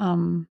it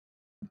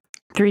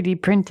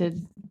 3D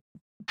printed.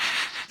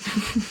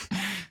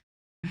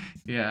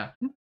 Yeah,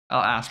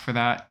 I'll ask for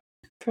that.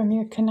 From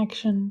your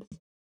connections.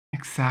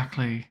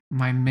 Exactly,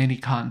 my mini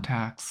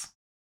contacts.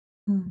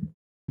 Hmm.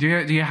 Do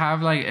you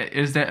have like,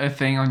 is that a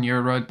thing on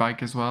your road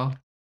bike as well?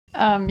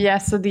 Yeah,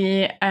 so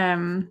the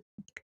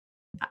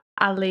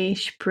Alley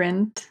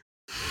Sprint.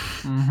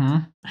 Mm-hmm.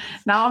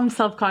 Now I'm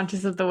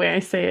self-conscious of the way I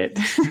say it.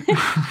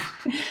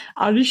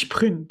 Alley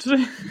Sprint.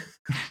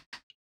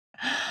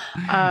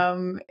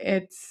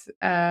 It's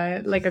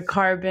like a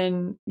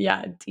carbon,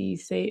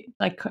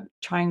 like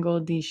triangle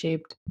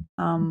D-shaped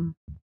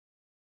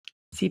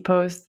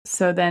C-post.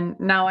 So then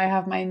now I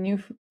have my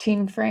new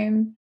team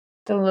frame,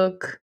 the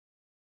Look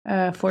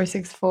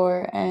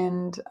 464,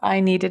 and I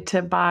needed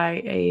to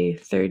buy a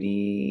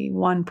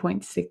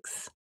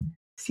 31.6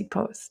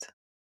 C-post,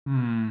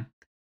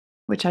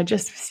 which I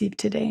just received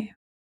today.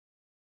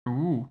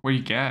 Ooh, what do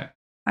you get?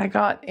 I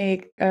got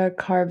a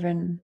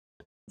carbon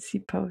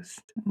C-post,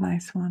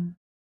 nice one.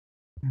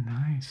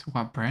 Nice.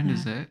 What brand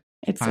is it?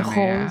 It's If a I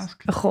may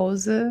ask.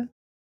 Rose.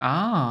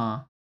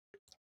 Ah.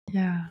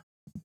 Yeah.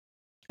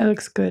 It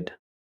looks good.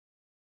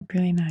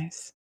 Really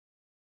nice.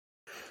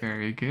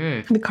 Very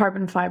good. The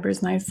carbon fiber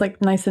is nice,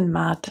 like nice and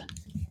matte.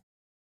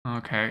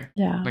 Okay.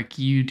 Yeah. Like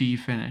UD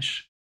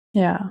finish.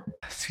 Yeah.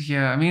 So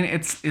yeah, I mean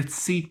it's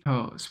seat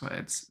post, but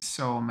it's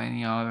so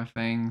many other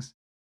things.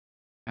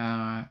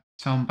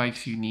 Some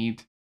bikes you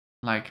need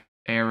like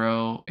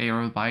aero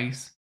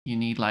bikes. You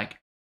need like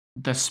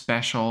the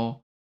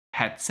special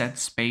headset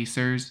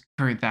spacers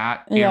for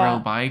that aero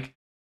bike.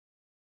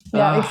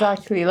 Yeah,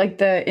 exactly. Like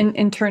the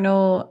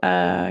internal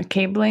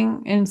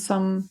cabling in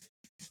some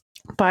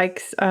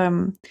bikes,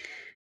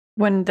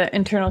 when the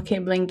internal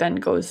cabling then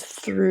goes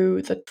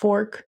through the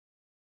fork,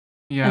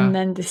 and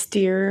then the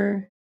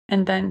steer,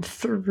 and then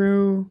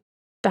through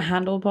the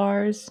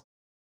handlebars,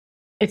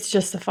 it's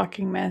just a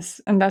fucking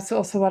mess. And that's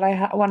also what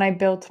I when I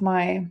built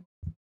my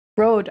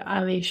road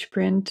alley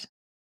sprint.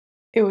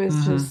 It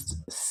was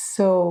just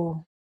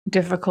so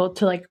difficult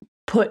to like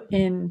put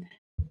in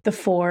the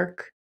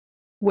fork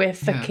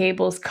with the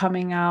cables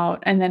coming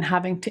out and then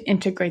having to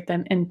integrate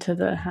them into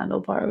the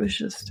handlebar. It was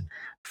just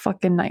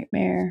fucking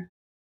nightmare.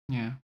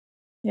 Yeah.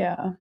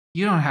 Yeah.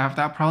 You don't have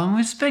that problem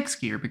with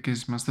fixed gear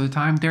because most of the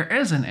time there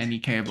isn't any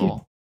cable.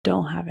 You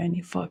don't have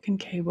any fucking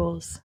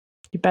cables.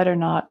 You better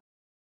not.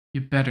 You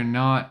better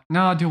not.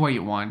 No, do what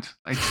you want.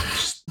 Like,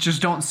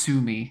 just don't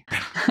sue me.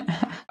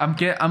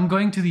 I'm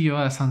going to the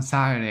US on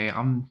Saturday.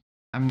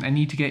 I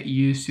need to get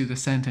used to the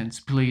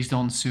sentence. Please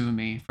don't sue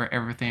me for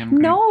everything I'm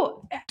going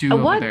to do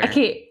over there.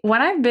 Okay,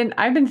 when I've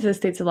been to the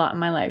States a lot in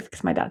my life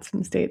because my dad's from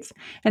the States,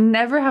 and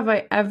never have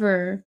I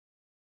ever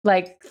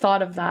like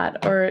thought of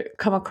that or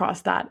come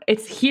across that.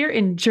 It's here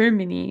in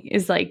Germany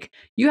is like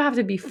you have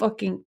to be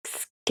fucking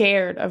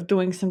scared of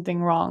doing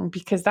something wrong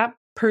because that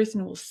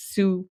person will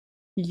sue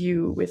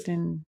you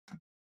within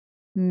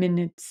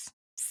minutes,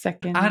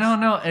 seconds. I don't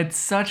know. It's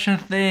such a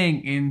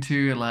thing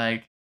into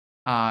like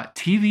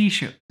TV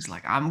shows.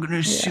 Like I'm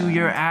gonna sue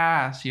your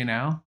ass, you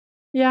know?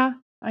 Yeah,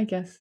 I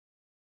guess.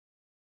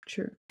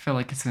 True. I feel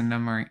like it's an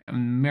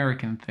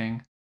American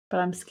thing. But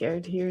I'm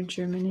scared here in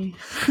Germany.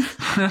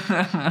 All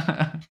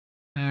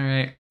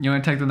right. You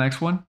want to take the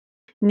next one?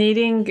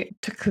 Needing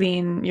to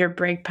clean your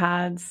brake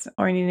pads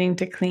or needing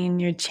to clean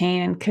your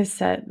chain and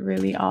cassette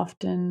really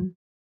often.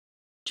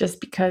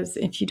 Just because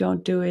if you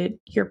don't do it,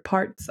 your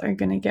parts are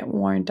going to get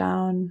worn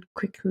down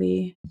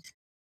quickly.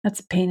 That's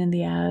a pain in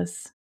the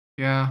ass.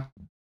 Yeah.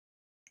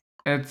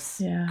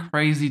 It's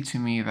crazy to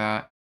me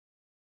that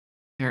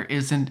there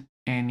isn't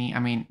any. I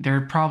mean, there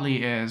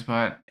probably is,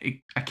 but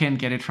I can't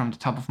get it from the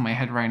top of my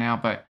head right now.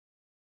 But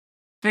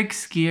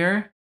fixed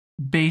gear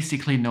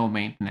basically no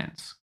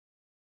maintenance.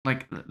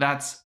 Like,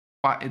 that's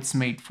what it's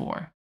made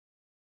for.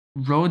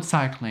 Road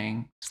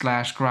cycling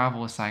 /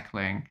 gravel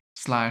cycling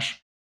 /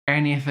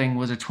 anything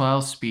with a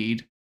 12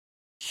 speed,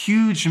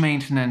 huge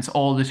maintenance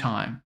all the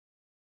time.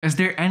 Is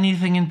there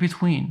anything in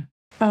between?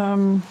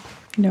 No.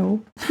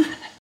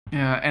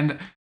 Yeah, and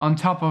on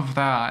top of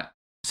that,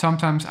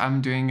 sometimes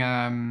I'm doing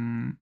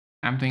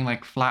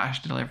like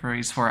flash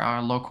deliveries for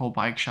our local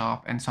bike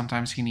shop, and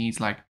sometimes he needs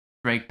like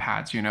brake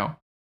pads, you know.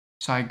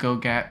 So I go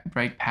get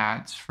brake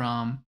pads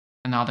from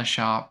another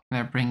shop and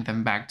I bring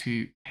them back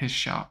to his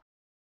shop.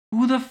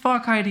 Who the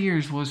fuck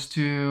ideas was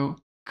to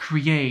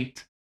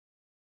create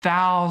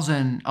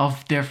thousands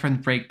of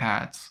different brake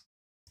pads?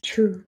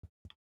 True.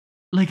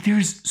 Like,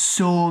 there's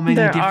so many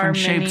There different are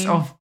shapes many.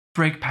 of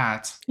brake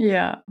pads.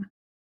 Yeah.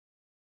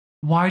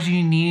 Why do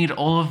you need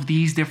all of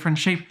these different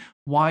shapes?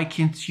 Why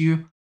can't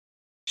you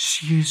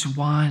just use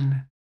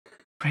one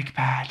brake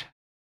pad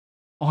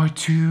or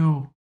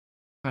two?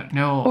 But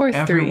no, Or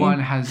everyone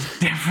 3. has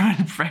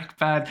different brake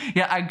pad.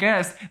 Yeah, I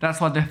guess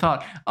that's what they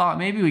thought. Oh,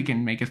 maybe we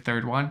can make a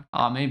third one.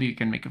 Oh, maybe we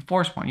can make a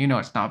fourth one. You know,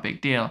 it's not a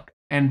big deal.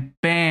 And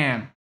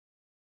bam,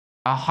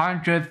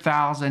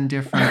 100,000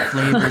 different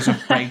flavors of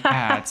brake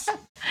pads.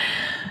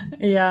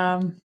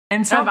 Yeah.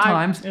 And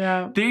sometimes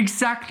they're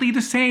exactly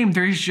the same.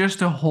 There's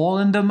just a hole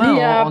in the middle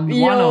on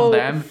one of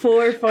them.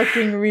 For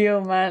fucking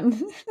real, man.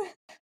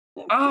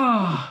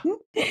 Oh.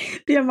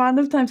 The amount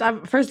of times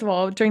first of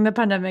all, during the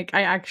pandemic,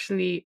 I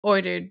actually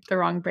ordered the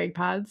wrong brake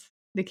pads.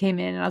 They came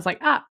in and I was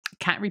like,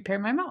 can't repair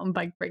my mountain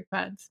bike brake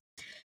pads.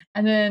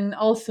 And then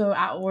also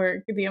at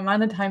work, the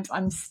amount of times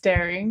I'm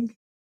staring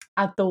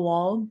at the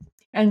wall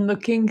and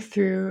looking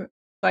through,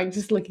 like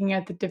just looking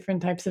at the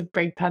different types of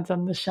brake pads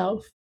on the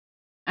shelf,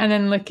 and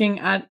then looking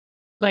at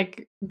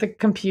like the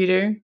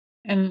computer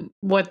and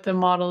what the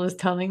model is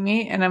telling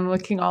me, and I'm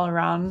looking all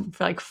around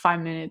for like 5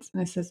 minutes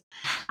and it says,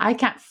 I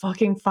can't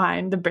fucking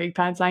find the brake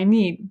pads I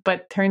need,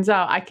 but turns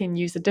out I can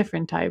use a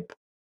different type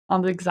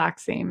on the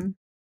exact same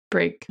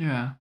brake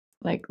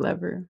like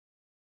lever.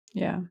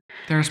 Yeah.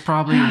 There's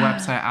probably a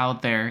website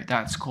out there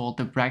that's called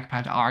the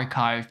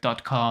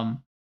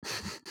brakepadarchive.com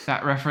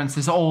that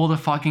references all the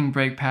fucking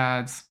brake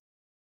pads.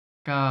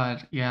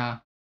 God, yeah.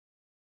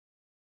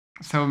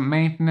 So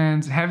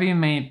maintenance, heavy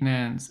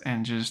maintenance,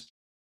 and just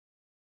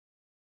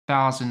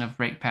thousands of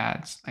brake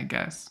pads, I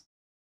guess.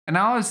 And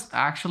I was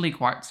actually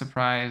quite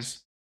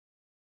surprised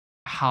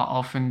how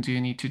often do you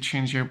need to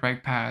change your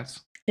brake pads.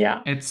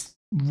 Yeah. It's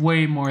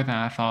way more than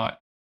I thought.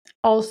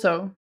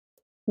 Also,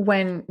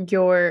 when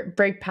your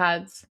brake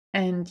pads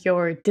and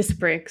your disc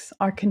brakes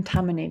are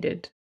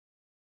contaminated,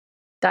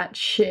 that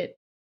shit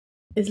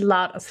is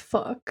loud as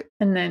fuck,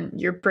 and then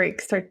your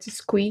brakes start to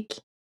squeak.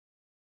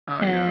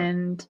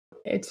 And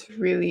it's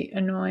really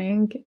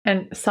annoying.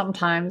 And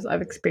sometimes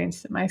I've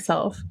experienced it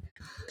myself.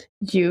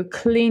 You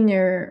clean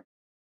your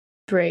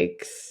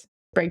brake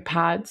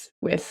pads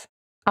with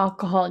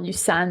alcohol, you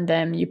sand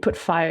them, you put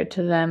fire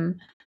to them,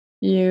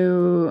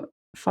 you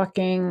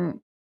fucking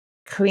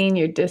clean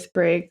your disc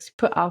brakes,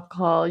 put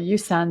alcohol, you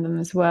sand them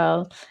as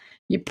well.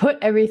 You put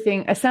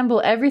everything, assemble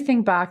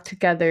everything back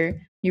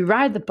together. You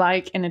ride the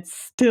bike and it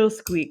still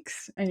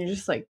squeaks, and you're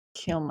just like,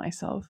 kill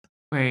myself.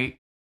 Wait,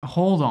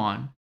 hold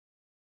on.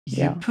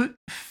 You put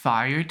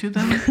fire to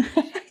them?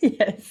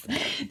 Yes.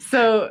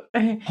 So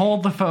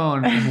hold the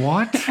phone.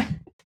 What?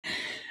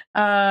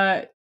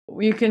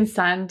 You can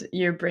sand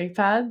your brake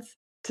pads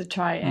to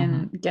try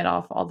and get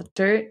off all the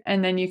dirt,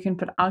 and then you can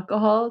put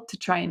alcohol to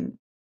try and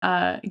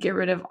get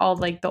rid of all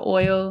like the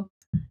oil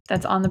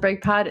that's on the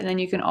brake pad, and then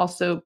you can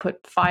also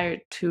put fire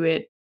to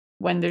it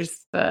when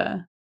there's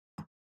the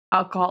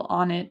alcohol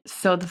on it,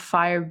 so the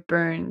fire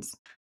burns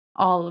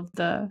all of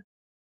the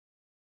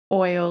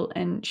oil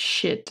and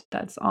shit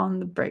that's on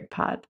the brake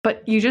pad.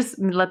 But you just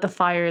let the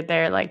fire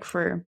there like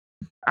for,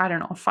 I don't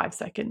know, 5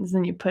 seconds,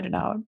 then you put it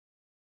out.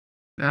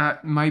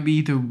 That might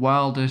be the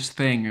wildest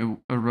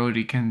thing a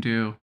roadie can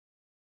do.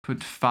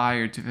 Put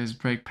fire to his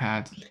brake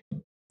pads.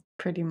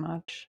 Pretty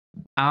much.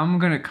 I'm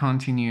gonna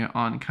continue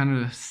on kind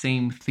of the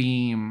same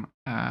theme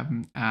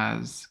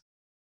as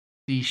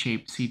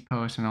C-shaped seat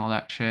posts and all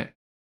that shit.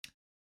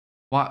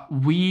 What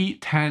we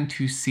tend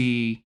to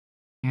see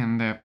in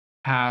the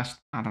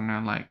past, I don't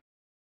know, like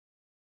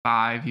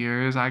 5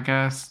 years, I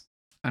guess,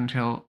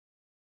 until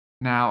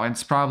now, and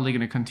it's probably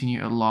going to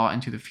continue a lot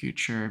into the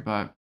future,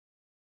 but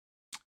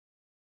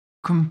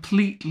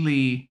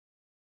completely,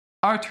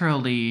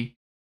 utterly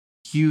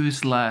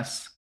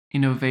useless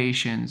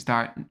innovations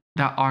that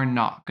are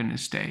not going to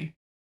stay.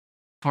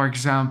 For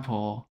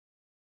example,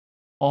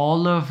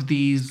 all of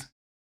these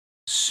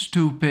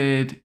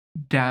stupid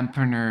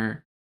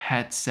dampener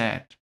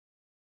headset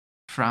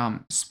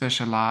from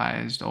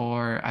Specialized,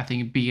 or I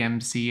think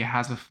BMC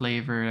has a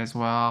flavor as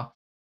well,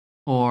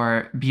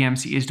 or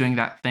BMC is doing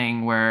that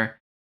thing where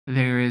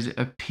there is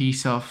a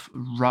piece of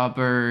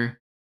rubber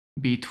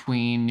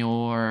between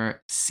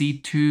your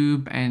seat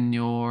tube and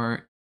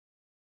your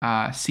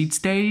seat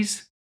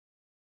stays,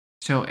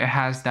 so it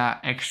has that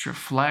extra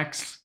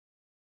flex.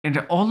 And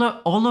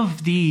all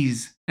of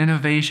these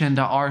innovation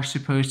that are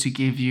supposed to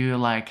give you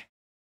like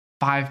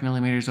 5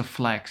 millimeters of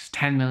flex,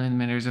 10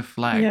 millimeters of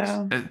flex,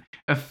 Yeah.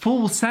 a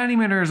full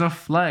centimeters of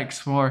flex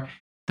for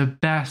the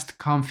best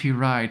comfy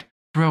ride.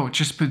 Bro,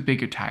 just put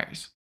bigger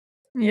tires.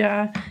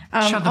 Yeah.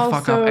 Shut the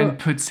fuck up Also, and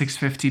put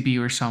 650B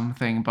or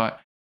something,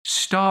 but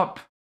stop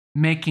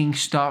making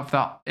stuff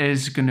that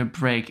is gonna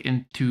break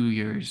in 2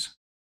 years.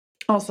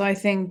 also, I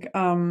think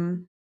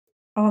on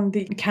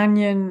the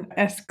Canyon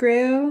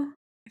S-Grail,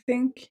 I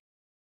think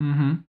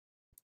Mm-hmm.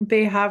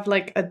 they have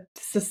like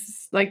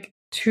like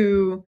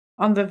two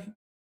on the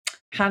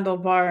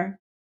handlebar.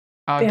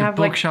 They The have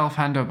like, bookshelf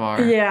handlebar.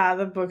 yeah,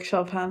 the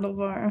bookshelf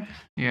handlebar.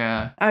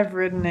 Yeah. I've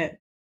ridden it.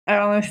 I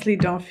honestly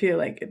don't feel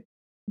like it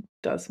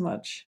does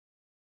much.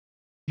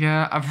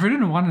 Yeah, I've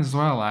ridden one as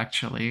well,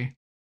 actually.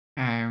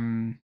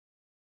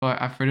 But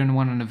I've ridden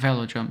one on a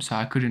velodrome, so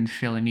I couldn't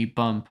feel any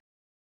bump.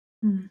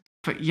 Mm.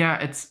 But yeah,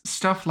 it's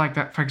stuff like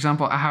that. For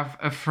example, I have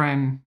a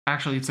friend,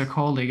 actually, it's a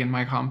colleague in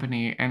my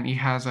company, and he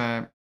has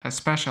a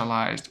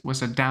specialized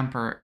with a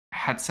damper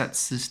headset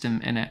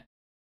system in it.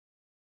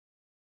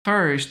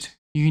 First,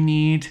 you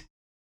need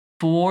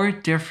 4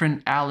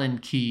 different Allen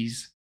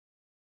keys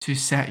to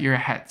set your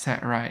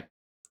headset right.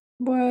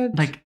 What?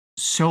 Like,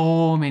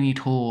 so many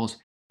tools,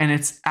 and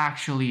it's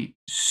actually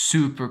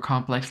super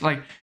complex.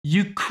 Like,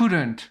 you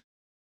couldn't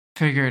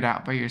figure it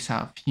out by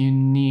yourself. You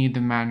need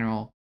the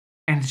manual,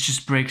 and it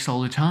just breaks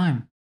all the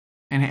time.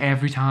 And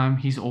every time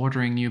he's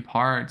ordering new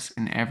parts,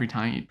 and every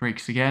time it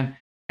breaks again.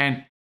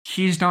 And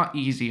he's not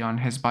easy on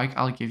his bike,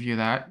 I'll give you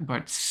that.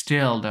 But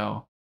still,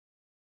 though,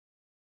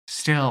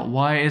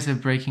 why is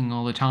it breaking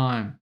all the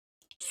time?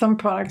 Some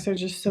products are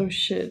just so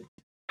shit.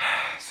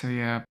 So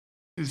yeah,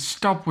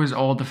 stop with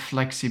all the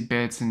flexy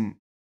bits and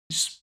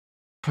just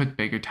put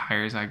bigger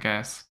tires, I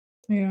guess.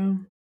 Yeah.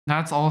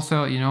 That's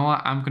also, you know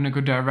what? I'm gonna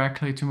go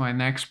directly to my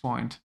next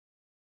point.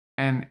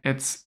 And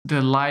it's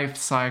the life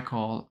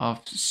cycle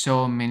of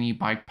so many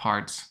bike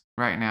parts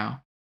right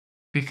now.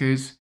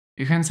 Because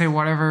you can say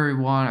whatever you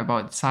want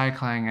about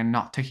cycling and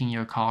not taking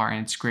your car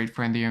and it's great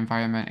for the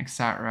environment,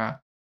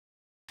 etc.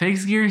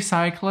 Fixed gear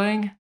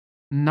cycling,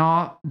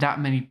 not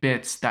that many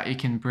bits that you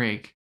can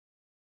break.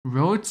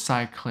 Road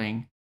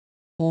cycling,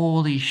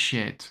 holy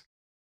shit.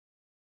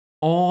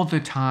 All the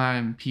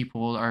time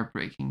people are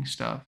breaking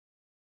stuff.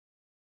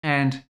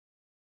 And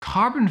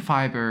carbon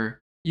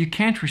fiber, you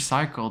can't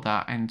recycle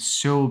that and it's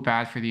so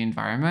bad for the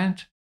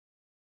environment.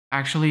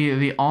 Actually,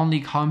 the only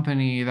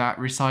company that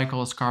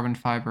recycles carbon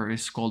fiber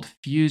is called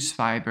Fuse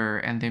Fiber,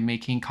 and they're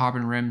making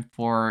carbon rim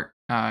for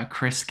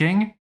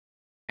crisking,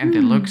 and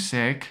they look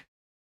sick.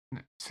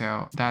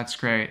 So that's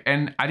great.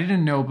 And I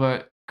didn't know,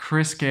 but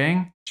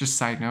crisking, just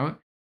side note,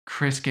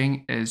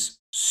 crisking is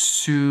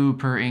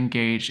super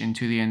engaged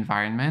into the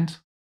environment.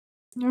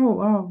 Oh,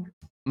 wow.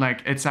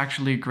 Like, it's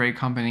actually a great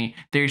company.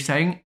 They're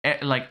saying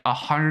like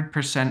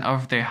 100%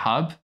 of their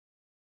hub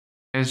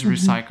is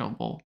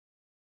recyclable.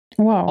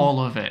 Wow. All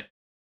of it.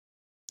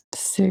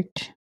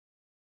 Sick.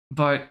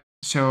 But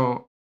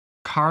so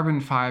carbon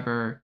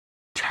fiber,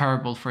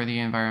 terrible for the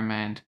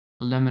environment.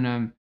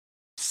 Aluminum,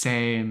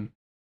 same.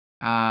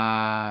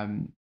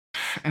 And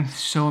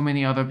so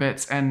many other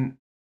bits. And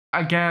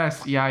I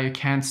guess, yeah, you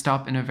can't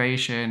stop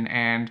innovation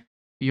and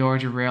your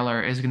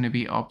derailleur is going to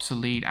be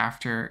obsolete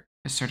after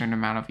a certain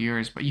amount of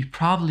years, but you're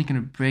probably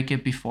going to break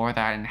it before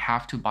that and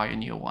have to buy a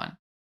new one.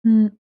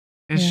 Mm.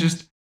 It's Yeah.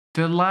 just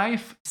the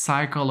life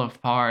cycle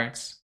of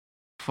parts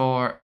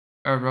for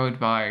a road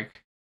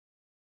bike.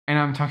 And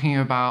I'm talking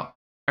about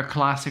a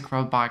classic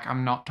road bike.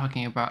 I'm not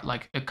talking about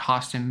like a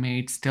custom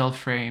made steel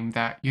frame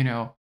that,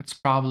 it's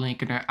probably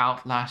gonna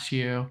outlast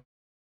you. I'm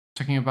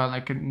talking about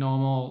like a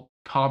normal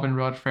carbon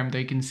road frame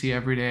that you can see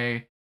every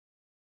day.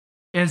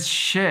 It's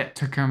shit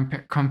to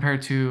compare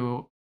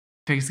to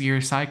fixed gear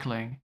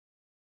cycling.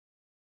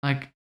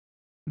 Like,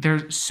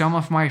 there's some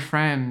of my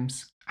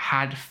friends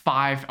had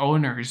 5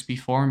 owners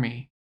before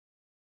me.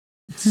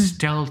 It's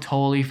still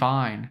totally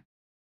fine.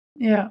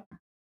 Yeah.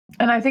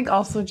 And I think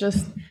also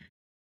just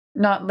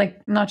not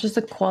just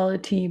the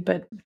quality,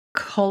 but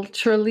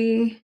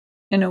culturally,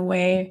 in a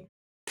way,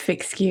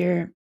 fixed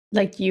gear,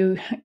 like you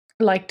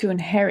like to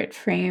inherit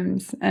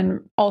frames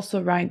and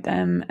also ride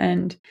them.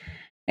 And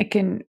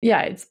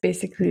it's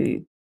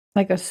basically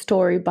like a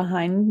story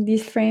behind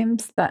these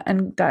frames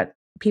that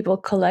people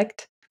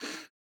collect.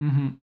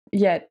 Mm-hmm.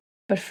 Yet,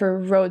 but for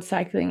road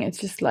cycling, it's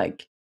just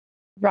like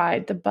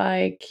ride the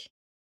bike,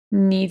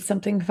 need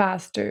something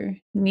faster,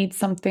 need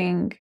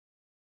something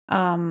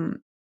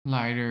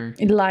Lighter.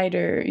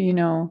 lighter,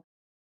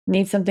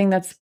 need something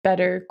that's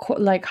better,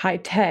 like high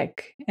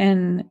tech,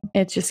 and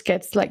it just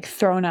gets like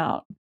thrown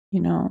out,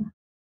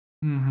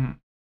 Mm-hmm.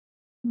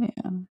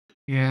 Yeah.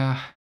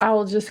 Yeah. I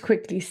will just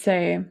quickly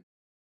say,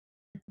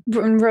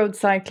 in road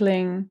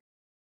cycling,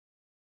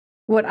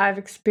 what I've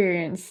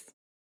experienced,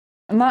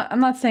 I'm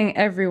not saying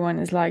everyone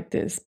is like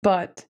this,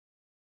 but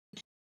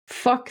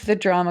fuck the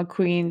drama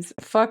queens,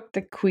 fuck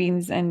the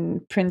queens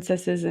and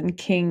princesses and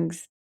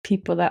kings,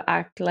 people that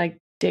act like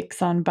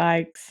dicks on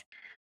bikes,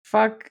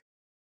 fuck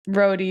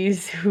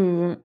roadies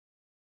who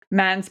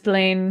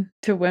mansplain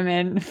to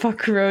women.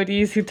 Fuck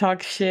roadies who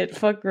talk shit.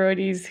 Fuck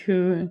roadies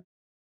who,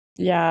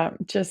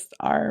 just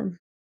are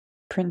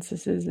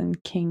princesses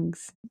and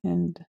kings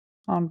and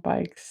on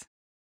bikes.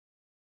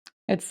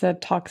 It's a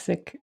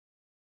toxic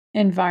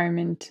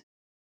environment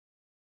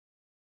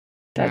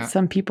that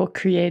some people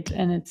create,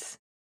 and it's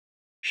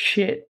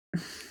shit.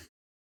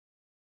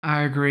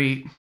 I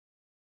agree.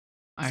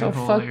 So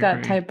fuck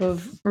that type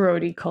of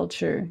roadie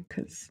culture,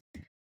 because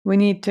we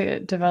need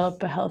to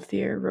develop a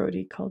healthier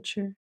roadie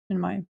culture, in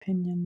my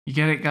opinion. You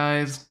get it,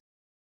 guys?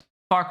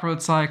 Fuck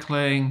road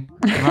cycling,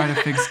 ride a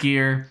fixed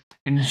gear,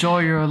 enjoy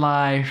your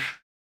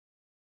life.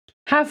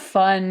 Have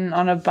fun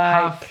on a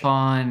bike. Have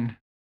fun.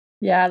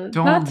 Yeah,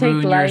 don't not take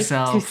ruin life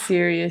yourself too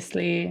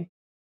seriously.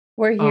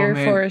 We're here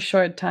for a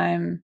short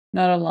time,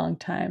 not a long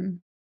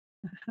time.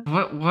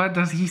 What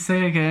does he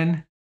say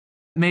again?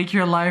 Make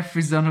your life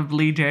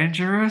reasonably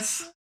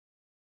dangerous?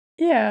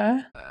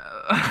 Yeah.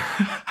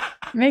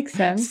 Makes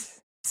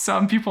sense.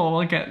 Some people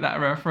will get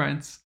that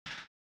reference.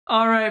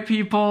 All right,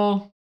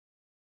 people.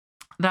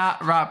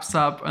 That wraps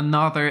up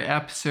another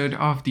episode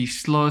of the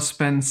Slow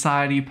Spin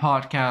Society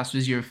podcast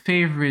with your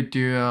favorite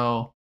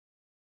duo,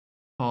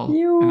 Paul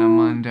and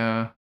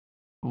Amanda.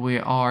 We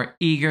are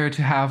eager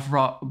to have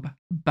Rob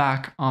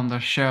back on the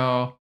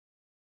show,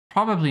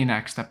 probably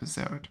next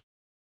episode.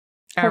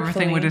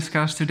 Everything we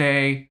discussed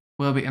today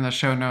will be in the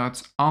show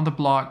notes on the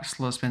blog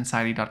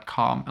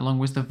slowspinsociety.com, along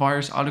with the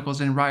various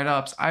articles and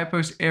write-ups I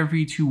post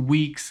every 2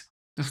 weeks.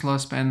 The Slow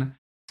Spin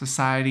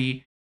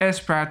Society is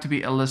proud to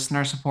be a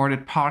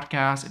listener-supported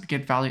podcast. If you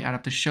get value out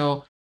of the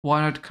show,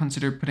 why not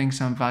consider putting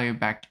some value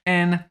back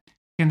in?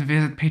 You can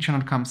visit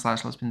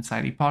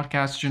patreon.com/slowspinsociety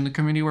podcast. Join the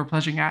community where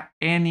pledging at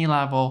any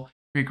level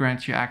we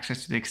grant you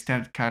access to the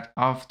extended cut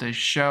of the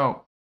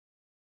show.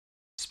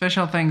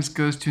 Special thanks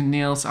goes to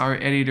Niels, our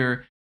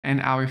editor, and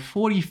our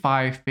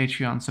 45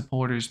 Patreon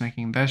supporters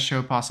making this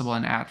show possible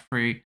and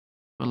ad-free.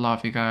 We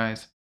love you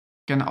guys.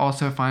 You can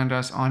also find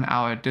us on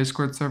our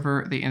Discord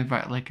server. The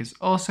invite link is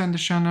also in the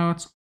show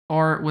notes,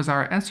 or with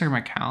our Instagram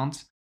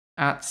accounts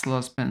at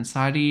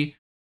slowspinsociety.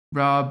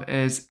 Rob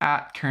is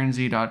at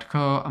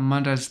kernz.co,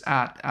 Amanda is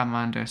at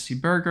Amanda C.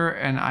 Berger,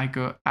 and I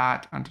go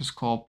at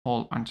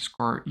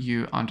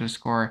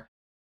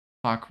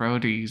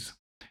 _Paul_U_fuck_roadies.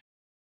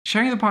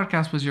 Sharing the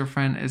podcast with your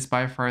friend is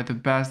by far the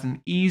best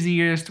and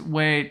easiest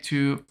way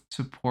to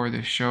support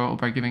the show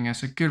by giving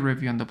us a good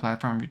review on the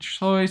platform of your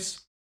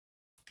choice.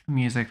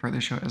 Music for the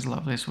show is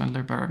Lovely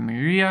Swindler by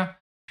Maria,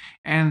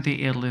 and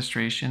the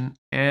illustration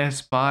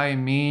is by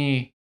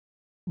me.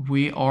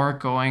 We are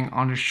going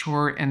on a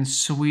short and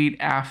sweet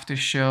after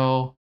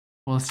show.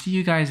 We'll see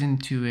you guys in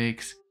 2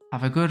 weeks.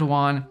 Have a good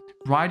one.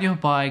 Ride your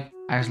bike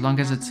as long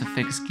as it's a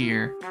fixed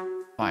gear.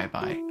 Bye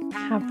bye.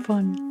 Have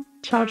fun.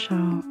 Ciao,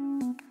 ciao.